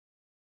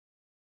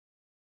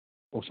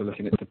 Also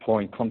looking at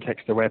deploying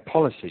context-aware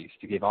policies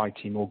to give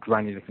IT more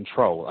granular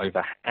control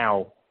over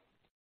how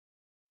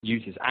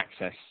users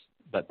access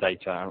that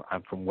data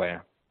and from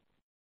where.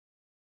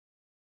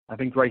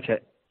 Having greater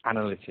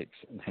analytics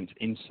and hence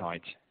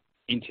insight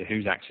into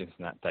who's accessing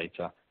that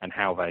data and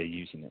how they're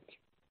using it.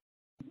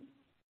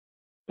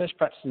 Best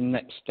practice and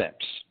next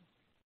steps.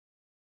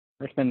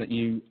 I recommend that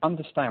you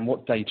understand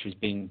what data is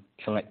being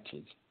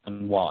collected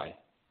and why.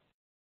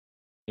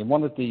 And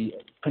one of the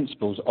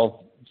principles of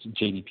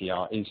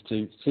GDPR is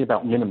to see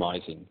about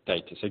minimizing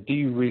data. So do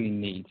you really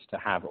need to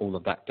have all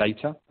of that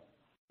data?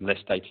 The less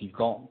data you've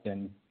got,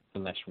 then the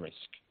less risk.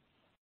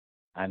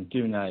 And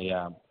doing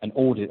an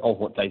audit of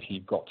what data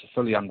you've got to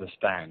fully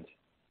understand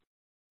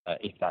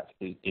if that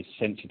is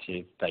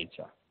sensitive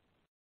data.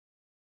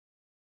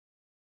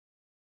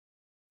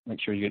 Make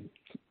sure you're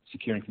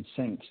securing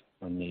consent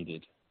when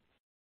needed.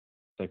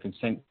 So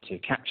consent to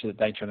capture the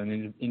data on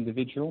an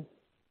individual,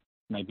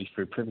 maybe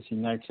through privacy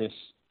notice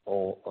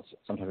or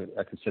sometimes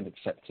a consent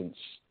acceptance.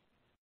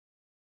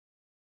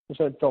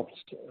 Also adopt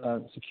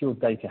secure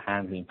data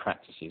handling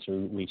practices.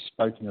 We've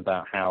spoken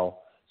about how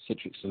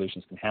Citrix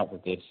solutions can help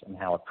with this and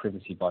how a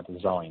privacy by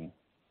design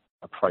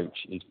approach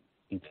is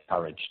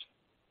encouraged.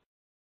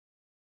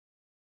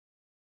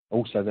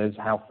 Also, there's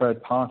how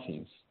third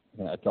parties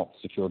adopt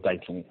secure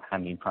data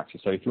handling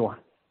practice. So if you're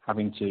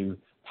having to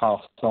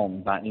pass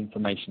on that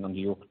information under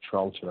your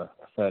control to a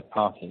third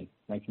party,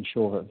 making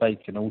sure that they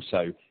can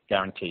also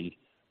guarantee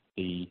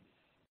the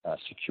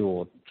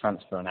secure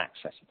transfer and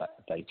access of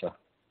that data.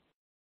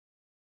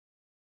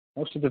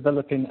 Also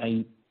developing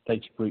a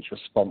data breach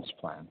response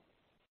plan.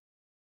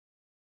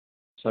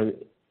 So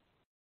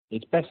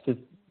it's best to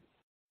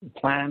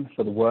plan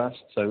for the worst,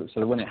 so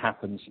that when it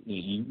happens,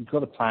 you've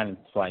got a plan in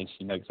place,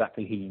 you know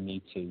exactly who you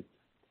need to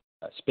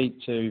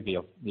speak to,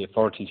 the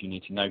authorities you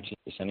need to notice,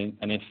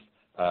 and if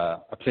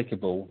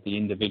applicable, the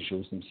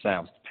individuals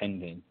themselves,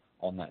 depending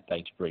on that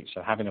data breach.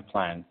 So having a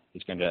plan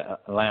is going to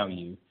allow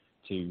you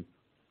to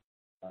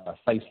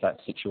face that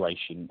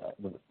situation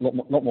with a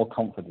lot more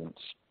confidence.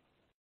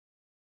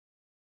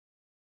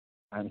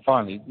 And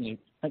finally,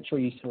 make sure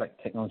you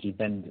select technology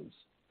vendors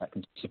that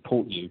can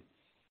support you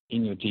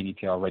in your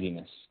GDPR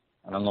readiness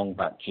and along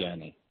that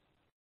journey.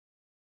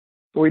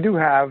 So we do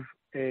have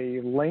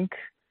a link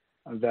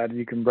that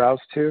you can browse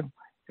to.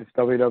 It's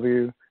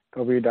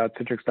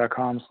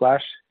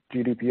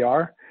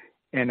www.citrix.com/GDPR.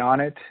 And on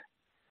it,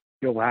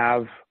 you'll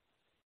have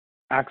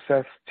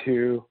access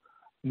to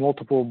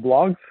multiple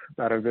blogs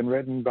that have been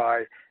written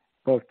by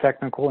both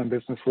technical and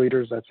business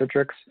leaders at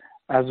Citrix,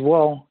 as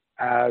well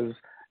as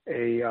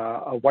a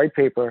white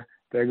paper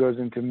that goes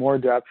into more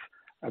depth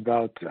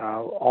about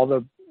all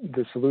the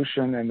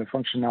solution and the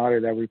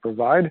functionality that we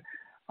provide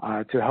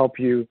to help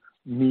you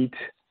meet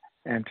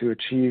and to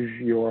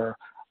achieve your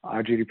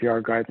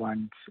GDPR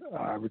guidelines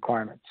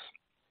requirements.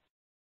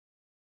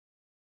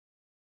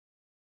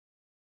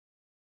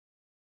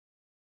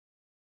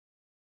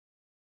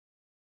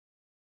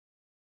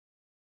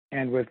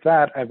 And with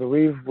that, I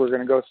believe we're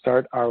going to go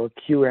start our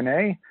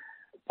Q&A.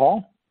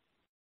 Paul?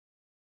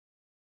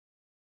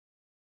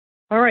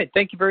 All right,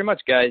 thank you very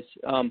much, guys.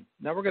 Now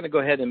we're going to go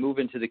ahead and move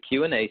into the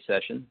Q&A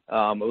session.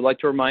 I would like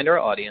to remind our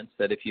audience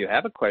that if you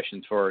have a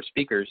question for our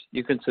speakers,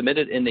 you can submit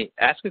it in the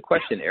Ask a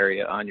Question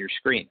area on your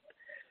screen.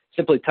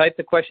 Simply type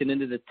the question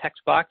into the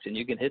text box and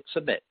you can hit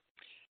Submit.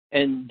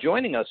 And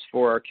joining us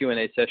for our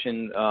Q&A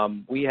session,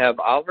 we have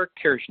Oliver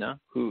Kirshner,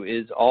 who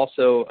is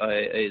also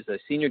is a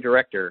Senior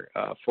Director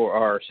for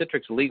our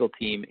Citrix legal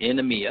team in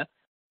EMEA.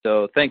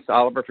 So thanks,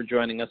 Oliver, for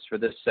joining us for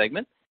this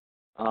segment.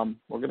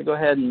 We're going to go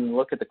ahead and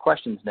look at the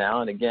questions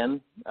now. And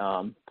again,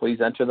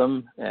 please enter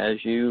them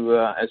as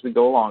we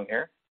go along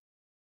here.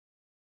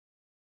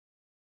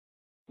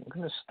 I'm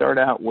going to start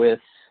out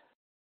with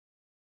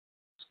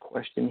this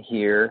question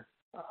here.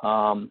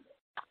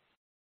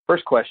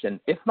 First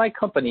question, if my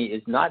company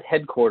is not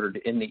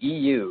headquartered in the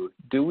EU,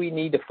 do we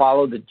need to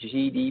follow the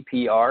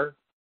GDPR?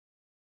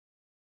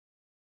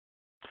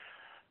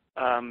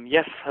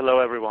 Yes, hello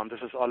everyone,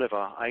 this is Oliver.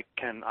 I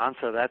can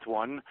answer that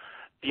one.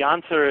 The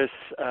answer is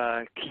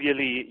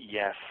clearly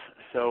yes.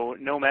 So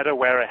no matter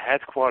where a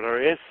headquarter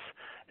is,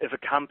 if a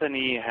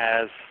company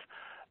has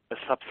a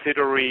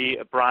subsidiary,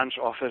 a branch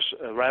office,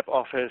 a rep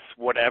office,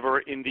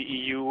 whatever in the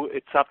EU,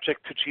 it's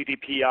subject to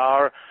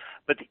GDPR.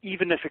 But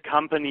even if a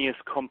company is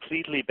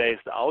completely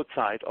based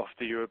outside of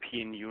the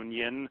European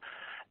Union,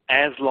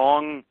 as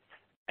long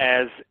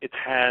as it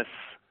has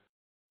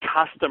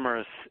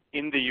customers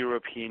in the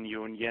European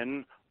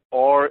Union,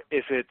 or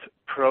if it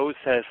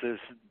processes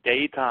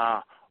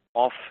data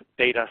of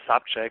data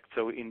subjects,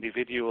 so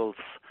individuals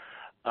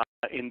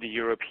in the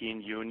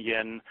European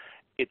Union,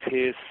 it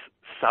is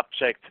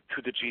subject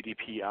to the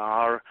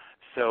GDPR.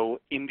 So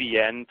in the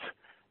end,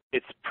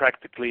 it's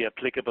practically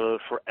applicable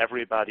for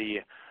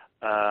everybody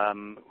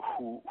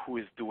who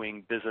is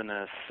doing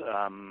business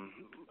on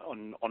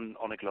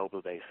a global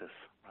basis,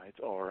 right,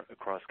 or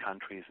across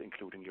countries,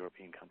 including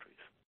European countries.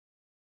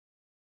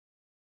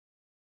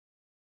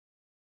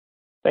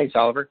 Thanks,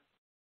 Oliver.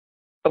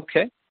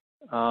 Okay.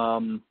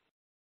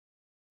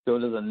 Go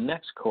to the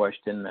next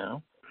question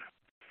now.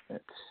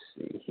 Let's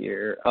see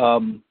here.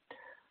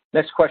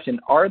 Next question,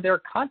 are there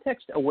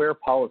context-aware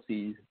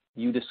policies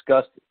you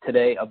discussed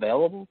today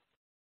available?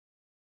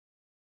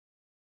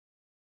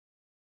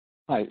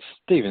 Hi, it's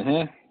Stephen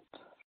here.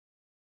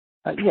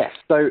 Yes,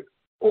 so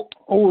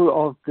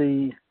all of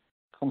the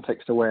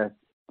context-aware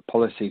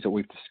policies that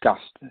we've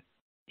discussed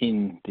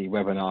in the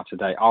webinar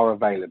today are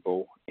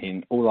available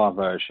in all our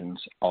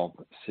versions of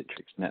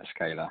Citrix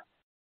NetScaler.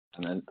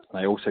 And then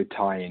they also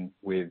tie in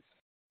with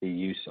the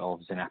use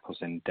of XenApp or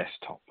Zen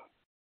Desktop.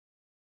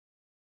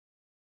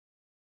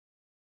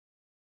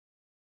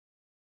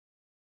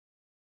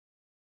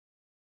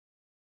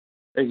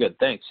 Very good.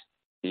 Thanks,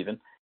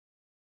 Stephen.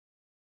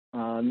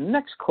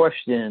 Next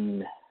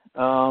question.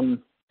 Does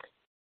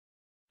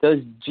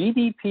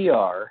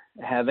GDPR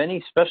have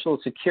any special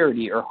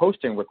security or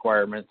hosting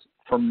requirements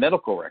for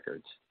medical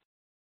records?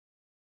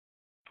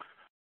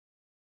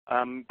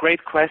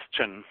 Great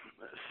question.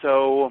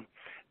 So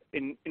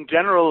in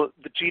general,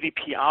 the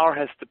GDPR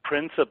has the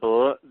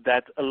principle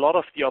that a lot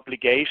of the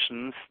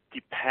obligations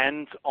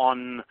depend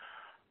on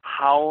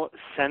how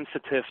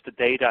sensitive the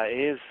data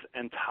is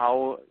and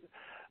how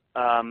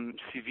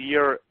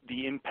severe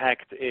the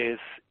impact is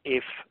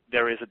if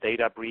there is a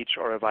data breach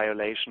or a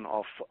violation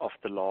of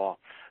the law.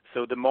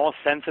 So the more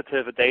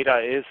sensitive a data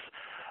is,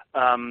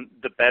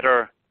 the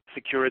better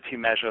security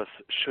measures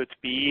should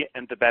be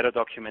and the better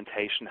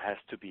documentation has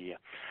to be.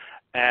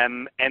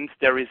 And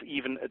there is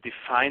even a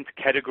defined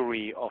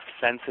category of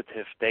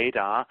sensitive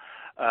data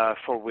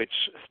for which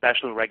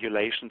special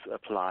regulations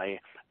apply.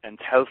 And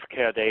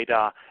healthcare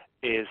data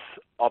is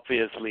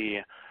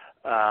obviously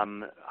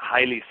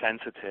highly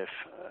sensitive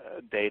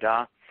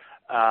data,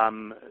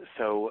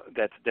 so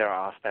that there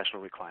are special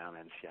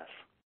requirements, yes.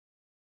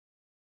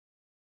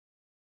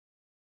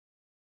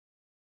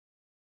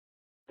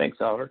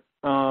 Thanks, Oliver.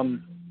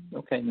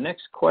 Okay,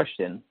 next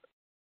question.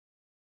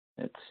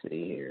 Let's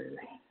see here.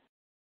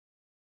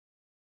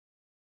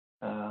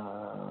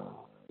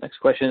 Next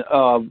question.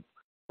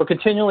 We're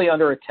continually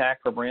under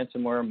attack from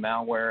ransomware,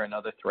 malware, and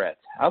other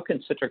threats. How can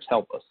Citrix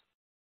help us?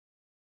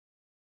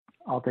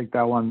 I'll take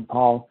that one,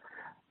 Paul.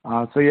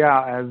 So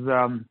yeah, as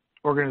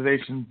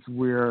organizations,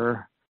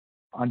 we're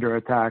under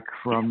attack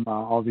from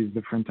all these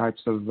different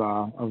types of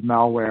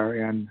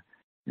malware, and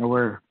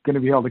we're going to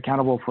be held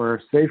accountable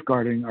for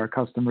safeguarding our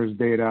customers'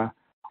 data,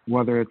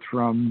 whether it's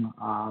from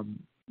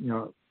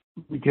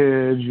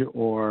leakage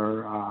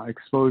or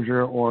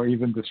exposure or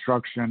even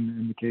destruction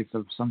in the case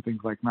of some things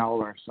like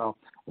malware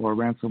or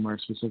ransomware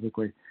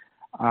specifically.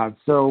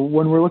 So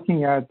when we're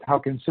looking at how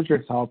can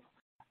Citrix help,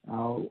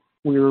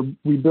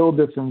 we build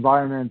this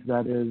environment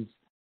that is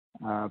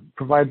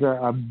provides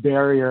a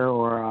barrier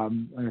or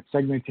a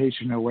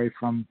segmentation away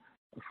from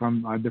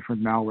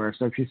different malware.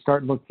 So if you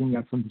start looking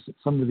at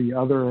some of the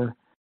other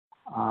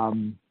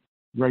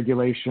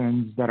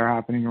regulations that are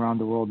happening around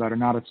the world that are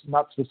not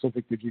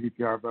specific to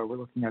GDPR, but we're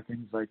looking at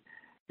things like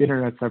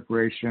internet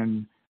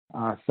separation,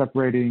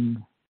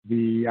 separating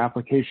the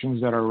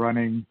applications that are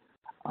running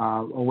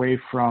away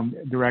from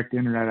direct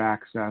internet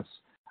access,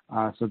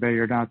 so they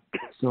are not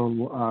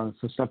so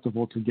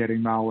susceptible to getting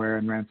malware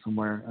and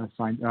ransomware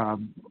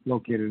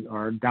located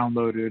or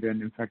downloaded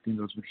and infecting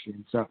those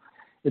machines. So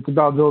it's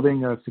about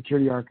building a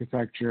security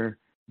architecture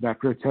that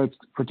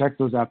protects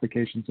those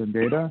applications and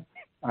data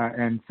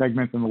and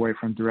segment them away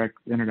from direct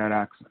internet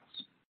access.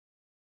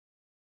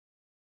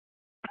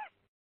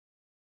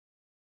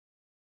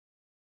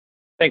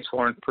 Thanks,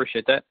 Warren.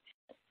 Appreciate that.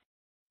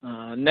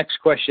 Next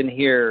question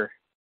here.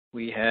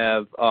 We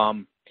have,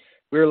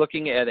 we're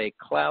looking at a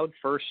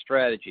cloud-first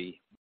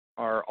strategy.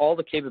 Are all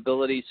the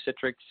capabilities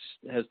Citrix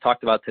has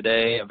talked about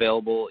today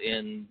available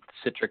in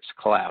Citrix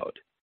Cloud?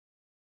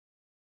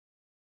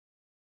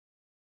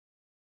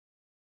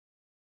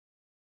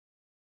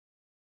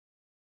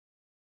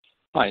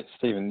 Hi, it's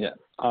Stephen. Yeah,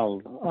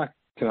 I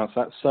can answer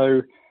that.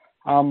 So,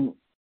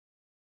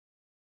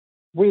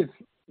 with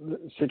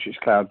Citrix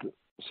Cloud,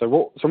 so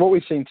what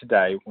we've seen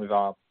today with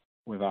our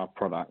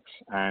products,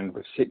 and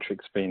with Citrix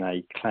being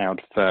a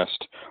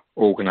cloud-first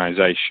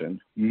organization,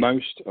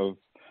 most of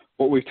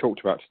what we've talked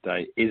about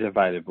today is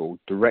available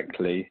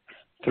directly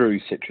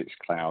through Citrix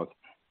Cloud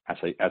as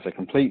a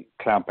complete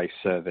cloud-based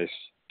service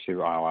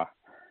to our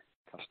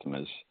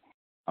customers.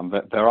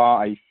 But there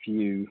are a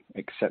few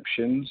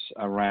exceptions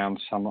around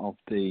some of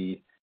the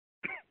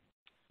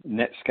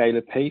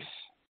NetScaler piece.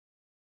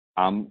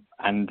 And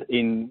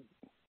in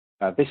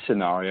this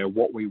scenario,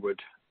 what we would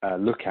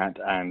look at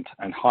and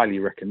highly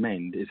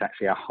recommend is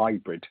actually a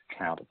hybrid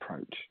cloud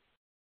approach.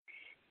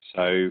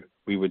 So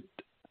we would,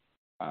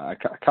 a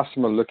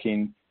customer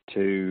looking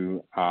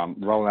to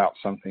roll out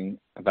something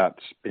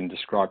that's been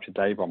described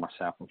today by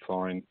myself and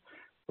Florian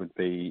would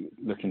be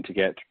looking to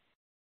get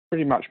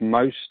pretty much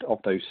most of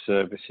those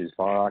services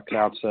via our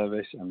cloud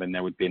service, and then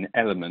there would be an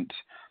element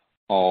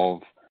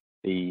of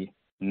the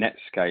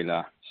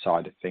NetScaler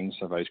side of things,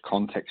 so those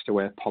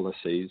context-aware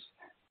policies,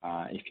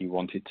 if you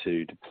wanted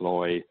to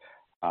deploy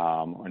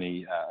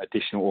any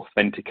additional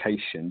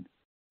authentication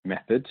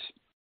methods.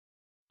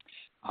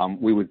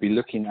 We would be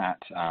looking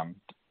at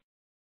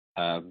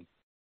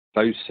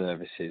those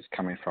services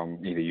coming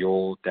from either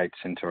your data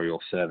center or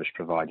your service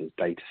provider's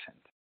data center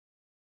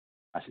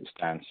as it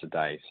stands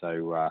today.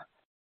 So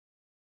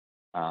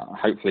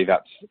hopefully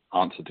that's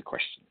answered the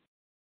question.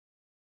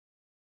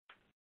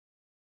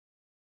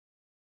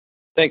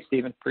 Thanks,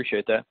 Stephen.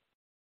 Appreciate that.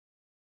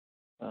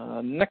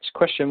 Next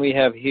question we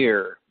have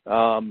here.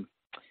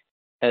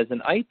 As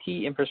an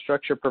IT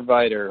infrastructure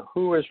provider,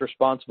 who is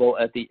responsible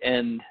at the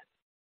end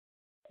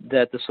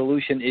that the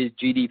solution is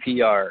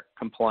GDPR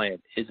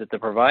compliant? Is it the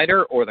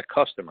provider or the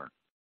customer?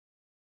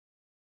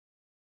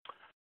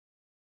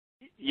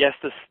 Yes,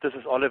 this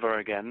is Oliver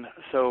again.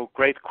 So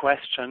great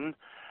question.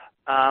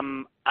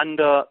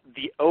 Under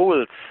the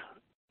old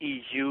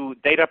EU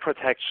data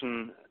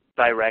protection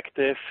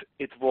directive,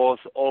 it was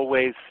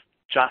always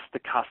just the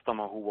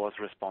customer who was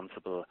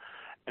responsible.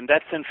 And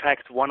that's in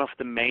fact one of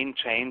the main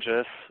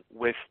changes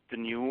with the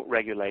new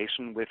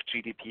regulation with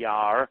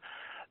GDPR,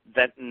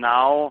 that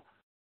now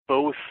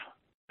both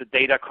the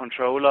data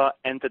controller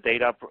and the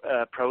data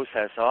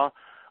processor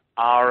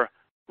are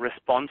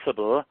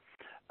responsible.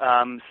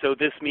 So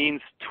this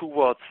means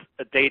towards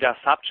a data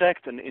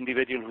subject, an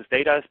individual whose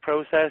data is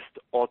processed,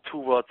 or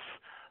towards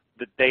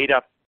the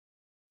data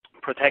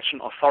protection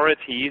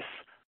authorities,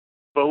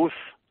 both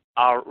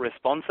are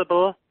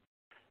responsible,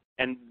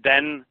 and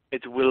then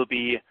it will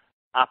be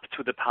up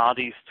to the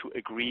parties to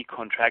agree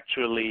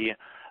contractually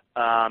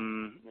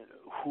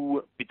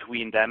who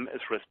between them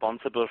is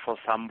responsible for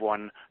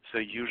someone. So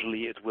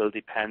usually it will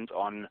depend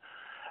on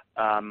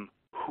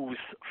whose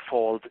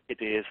fault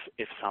it is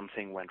if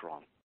something went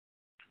wrong.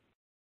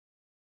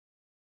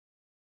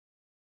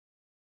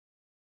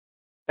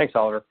 Thanks,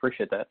 Oliver.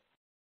 Appreciate that.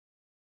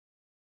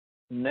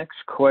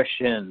 Next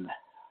question.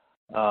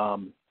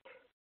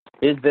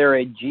 Is there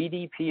a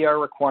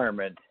GDPR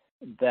requirement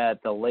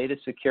that the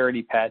latest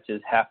security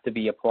patches have to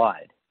be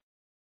applied?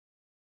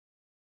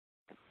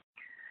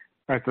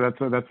 All right,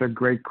 so that's a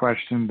great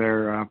question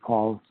there,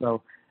 Paul.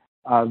 So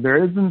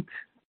there isn't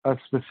a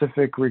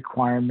specific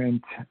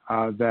requirement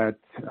that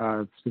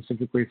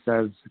specifically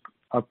says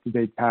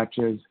up-to-date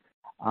patches,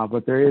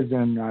 but there is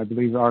in, I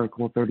believe,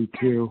 Article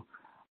 32,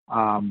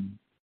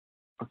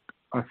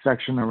 a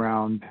section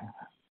around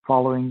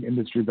following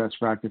industry best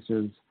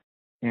practices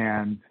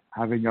and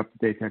having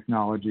up-to-date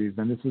technologies.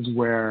 And this is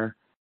where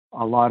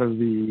a lot of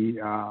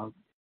the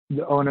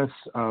onus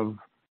of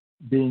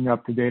being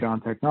up to date on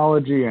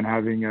technology and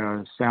having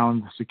a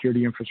sound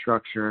security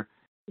infrastructure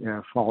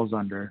falls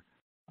under.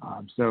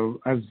 So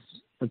as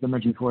I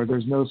mentioned before,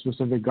 there's no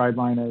specific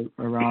guideline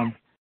around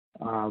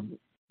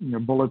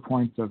bullet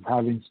points of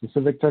having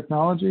specific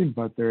technology,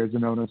 but there is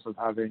an onus of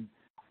having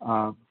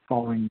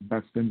following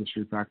best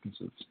industry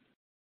practices.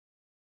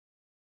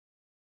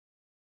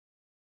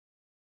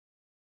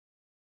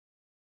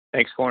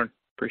 Thanks, Lauren.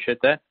 Appreciate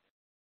that.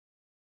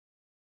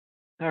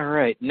 All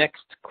right,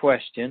 next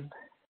question.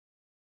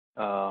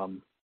 Does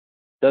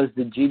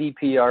the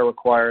GDPR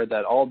require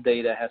that all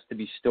data has to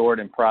be stored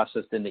and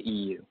processed in the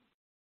EU?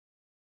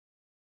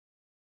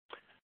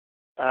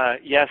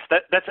 Yes,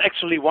 that's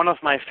actually one of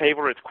my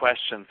favorite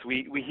questions.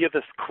 We hear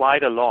this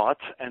quite a lot,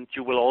 and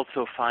you will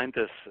also find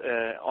this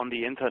on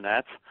the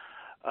internet.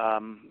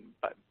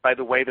 By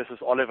the way, this is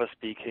Oliver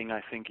speaking,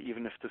 I think,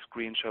 even if the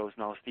screen shows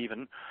now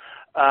Stephen.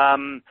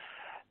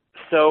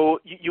 So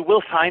you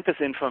will find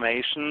this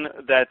information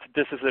that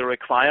this is a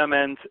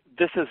requirement.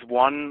 This is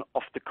one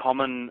of the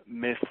common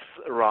myths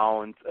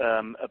around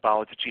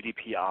about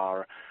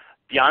GDPR.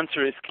 The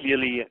answer is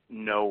clearly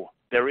no.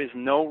 There is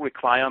no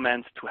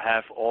requirement to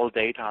have all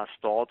data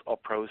stored or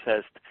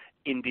processed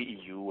in the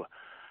EU.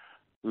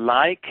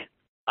 Like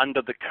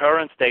under the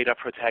current data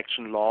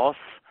protection laws,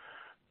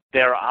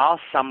 there are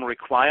some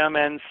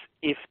requirements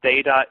if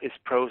data is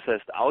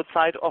processed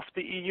outside of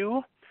the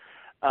EU.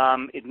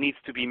 It needs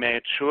to be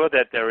made sure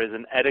that there is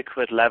an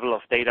adequate level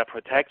of data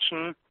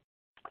protection,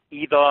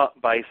 either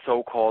by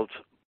so-called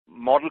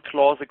model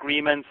clause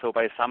agreements, so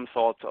by some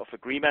sort of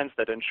agreements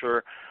that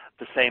ensure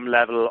the same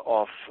level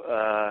of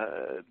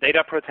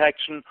data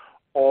protection,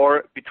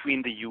 or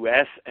between the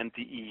US and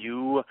the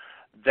EU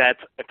that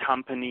a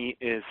company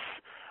is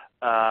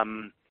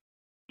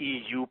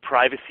EU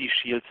Privacy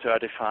Shield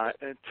certified,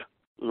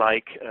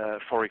 like,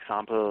 for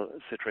example,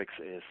 Citrix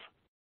is.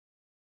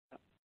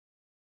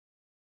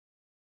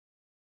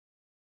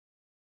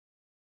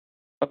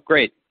 Oh,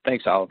 great.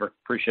 Thanks, Oliver.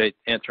 Appreciate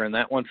answering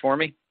that one for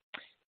me.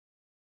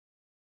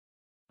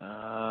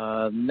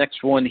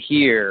 Next one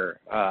here.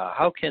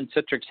 How can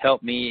Citrix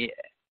help me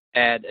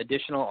add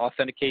additional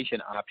authentication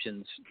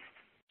options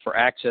for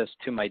access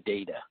to my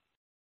data?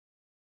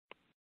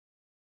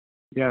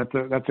 Yeah,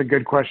 that's a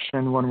good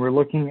question. When we're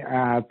looking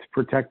at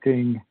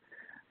protecting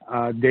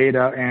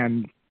data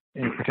and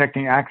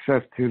protecting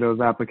access to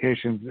those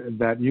applications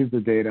that use the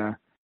data,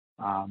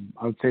 I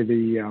would say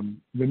the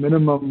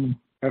minimum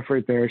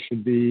effort there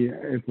should be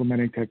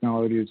implementing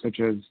technologies such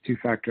as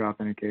two-factor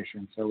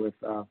authentication. So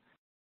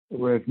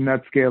with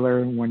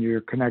NetScaler, when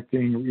you're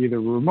connecting either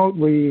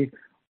remotely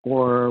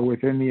or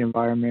within the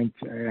environment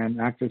and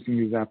accessing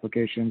these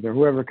applications, or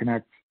whoever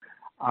connects,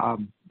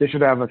 they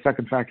should have a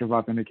second factor of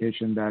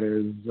authentication that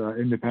is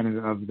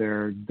independent of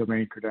their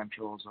domain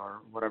credentials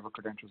or whatever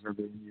credentials are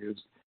being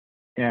used.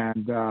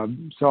 And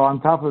so on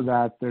top of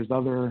that, there's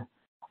other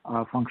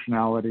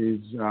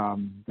functionalities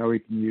that we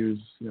can use.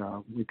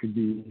 We could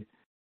be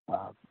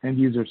end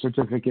user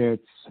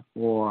certificates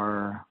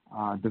or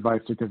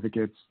device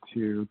certificates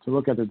to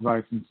look at the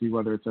device and see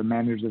whether it's a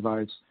managed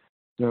device.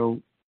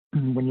 So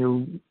when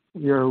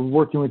you're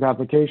working with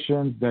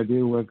applications that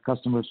deal with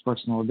customers'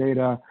 personal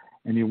data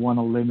and you want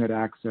to limit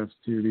access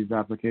to these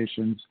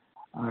applications,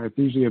 it's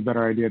usually a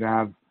better idea to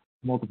have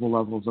multiple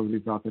levels of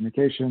these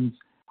authentications.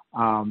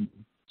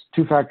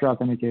 Two-factor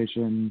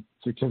authentication,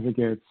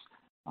 certificates,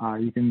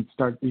 you can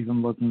start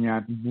even looking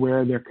at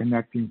where they're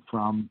connecting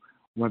from,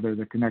 whether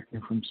they're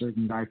connecting from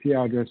certain IP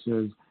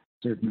addresses,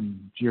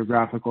 certain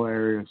geographical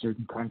areas,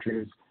 certain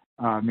countries.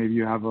 Maybe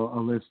you have a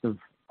list of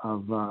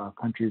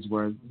countries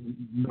where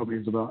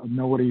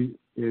nobody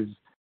is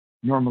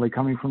normally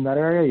coming from that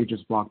area. You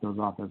just block those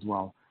off as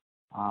well.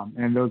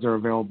 And those are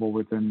available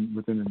within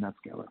the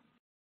NetScaler.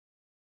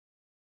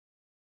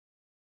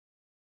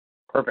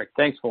 Perfect.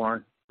 Thanks,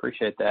 Lauren.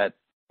 Appreciate that.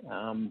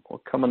 We're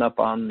coming up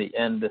on the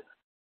end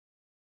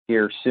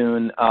here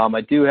soon.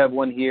 I do have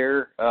one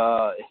here,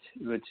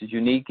 which is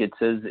unique. It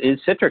says, is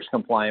Citrix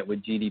compliant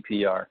with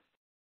GDPR?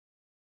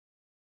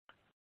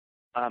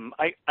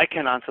 I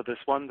can answer this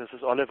one. This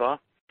is Oliver.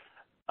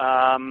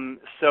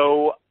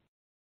 So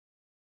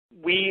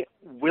we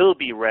will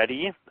be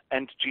ready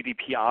and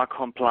GDPR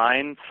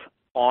compliant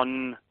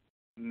on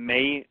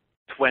May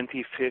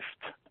 25th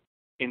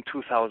in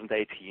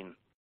 2018.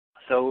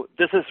 So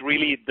this is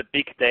really the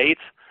big date.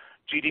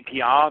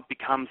 GDPR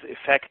becomes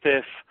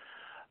effective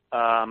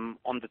on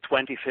the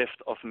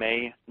 25th of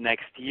May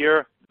next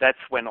year. That's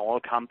when all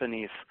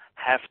companies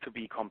have to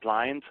be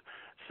compliant.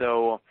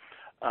 So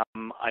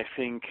I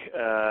think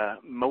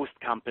most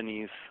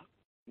companies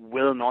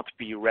will not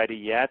be ready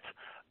yet,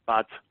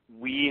 but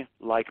we,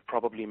 like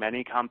probably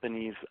many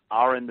companies,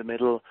 are in the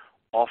middle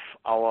of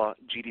our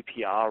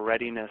GDPR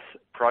readiness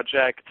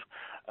project.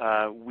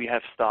 We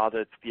have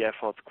started the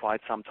effort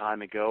quite some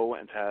time ago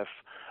and have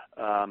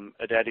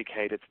a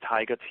dedicated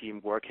Tiger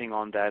team working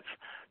on that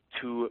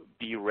to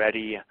be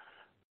ready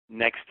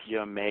next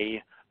year,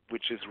 May,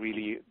 which is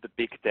really the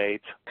big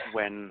date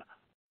when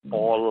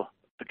all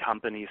the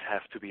companies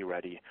have to be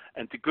ready.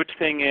 And the good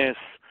thing is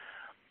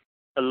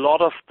a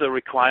lot of the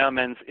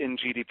requirements in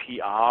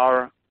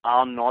GDPR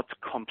are not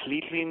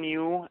completely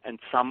new, and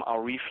some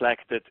are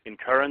reflected in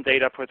current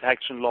data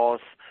protection laws.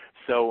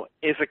 So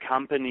if a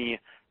company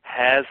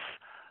has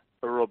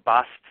a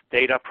robust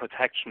data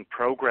protection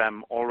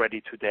program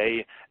already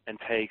today and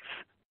takes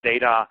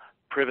data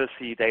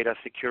privacy, data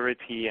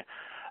security,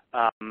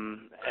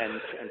 and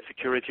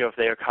security of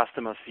their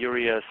customers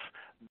serious,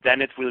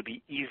 then it will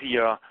be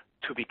easier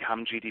to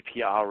become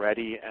GDPR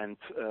ready and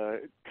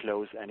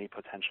close any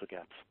potential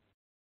gaps.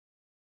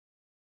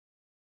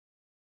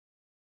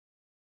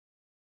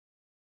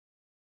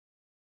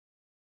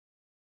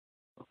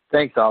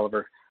 Thanks,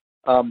 Oliver.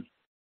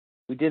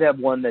 We did have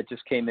one that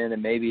just came in,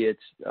 and maybe it's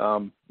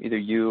either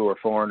you or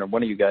Florin or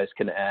one of you guys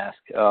can ask.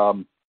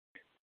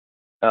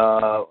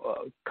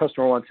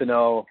 Customer wants to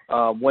know,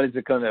 when is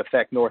it going to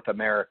affect North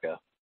America?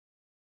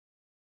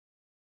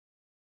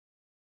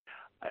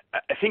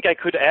 I think I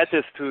could add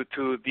this to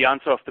the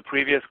answer of the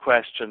previous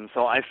question.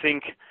 So I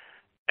think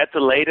at the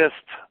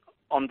latest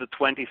on the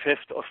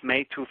 25th of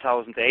May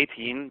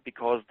 2018,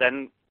 because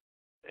then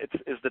it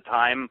is the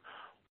time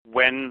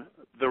when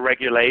the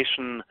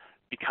regulation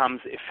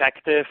becomes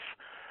effective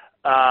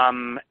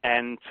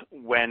and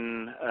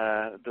when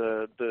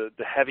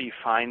the heavy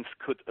fines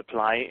could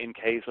apply in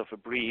case of a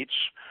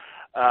breach.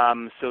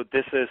 So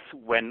this is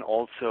when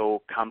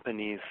also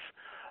companies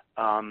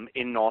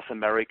in North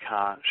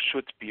America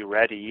should be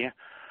ready.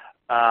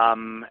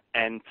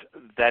 And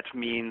that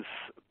means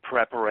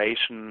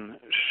preparation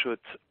should,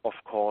 of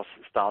course,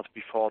 start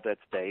before that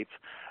date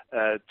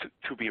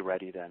to be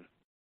ready then.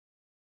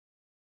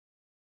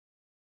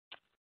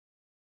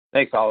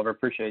 Thanks, Oliver.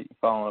 Appreciate you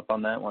following up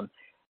on that one.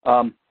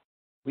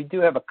 We do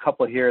have a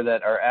couple here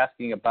that are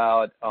asking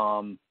about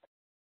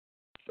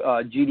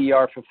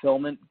GDPR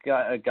fulfillment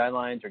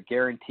guidelines or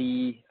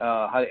guarantee.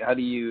 How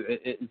do you?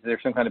 Is there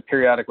some kind of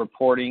periodic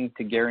reporting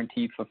to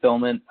guarantee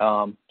fulfillment?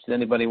 Does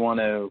anybody want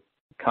to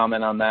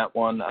comment on that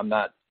one? I'm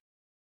not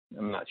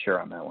sure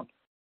on that one.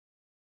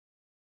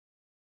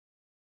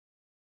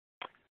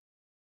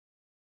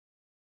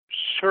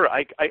 Sure,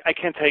 I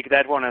can take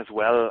that one as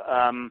well.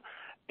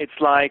 It's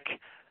like,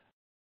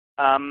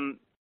 I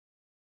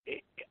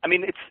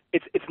mean,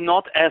 it's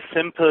not as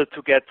simple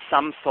to get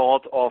some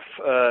sort of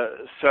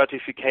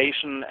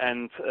certification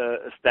and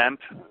stamp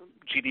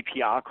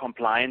GDPR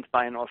compliant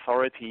by an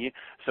authority.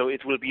 So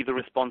it will be the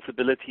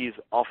responsibilities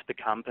of the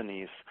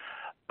companies.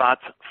 But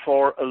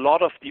for a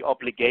lot of the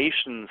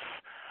obligations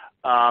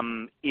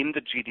in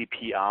the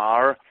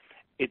GDPR,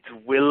 it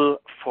will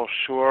for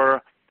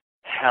sure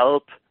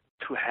help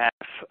to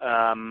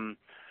have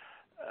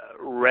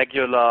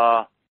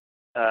regular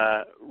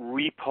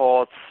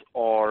reports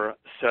or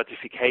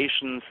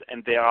certifications,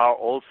 and there are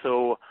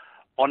also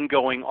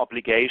ongoing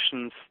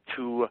obligations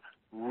to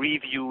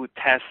review,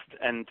 test,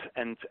 and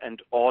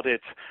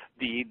audit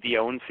the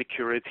own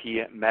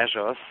security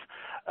measures.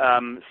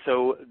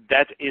 So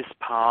that is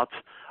part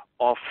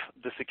of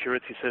the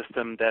security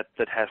system that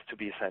has to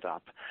be set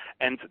up.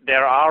 And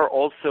there are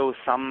also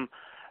some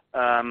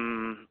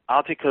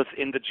articles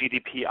in the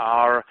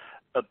GDPR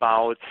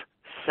about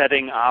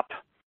setting up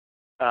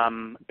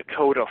a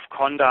code of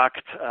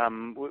conduct,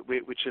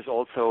 which is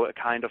also a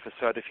kind of a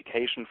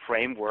certification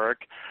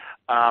framework,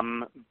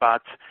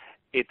 but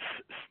it's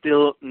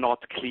still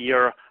not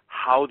clear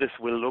how this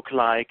will look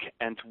like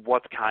and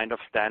what kind of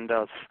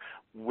standards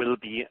will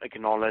be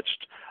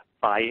acknowledged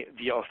by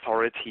the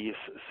authorities.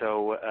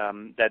 So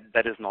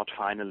that is not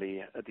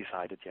finally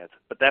decided yet.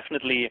 But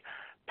definitely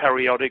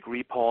periodic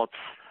reports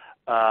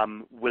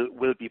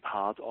will be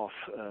part of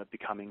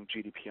becoming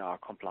GDPR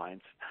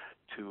compliant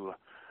to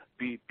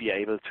be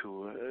able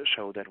to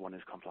show that one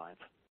is compliant.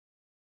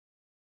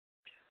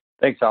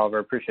 Thanks, Oliver.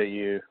 Appreciate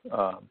you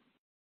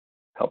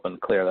helping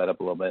clear that up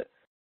a little bit.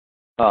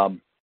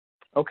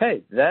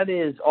 Okay, that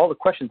is all the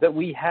questions that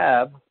we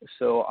have.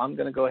 So I'm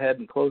going to go ahead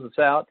and close this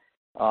out.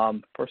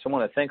 First, I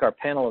want to thank our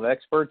panel of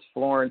experts,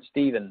 Florin,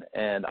 Stephen,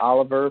 and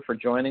Oliver, for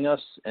joining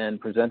us and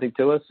presenting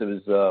to us. It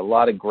was a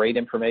lot of great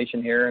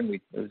information here, and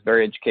it was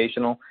very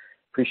educational.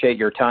 Appreciate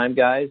your time,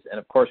 guys. And,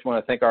 of course, we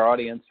want to thank our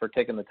audience for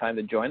taking the time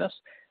to join us.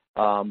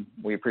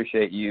 We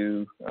appreciate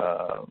you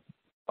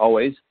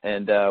always,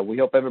 and we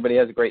hope everybody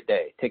has a great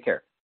day. Take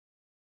care.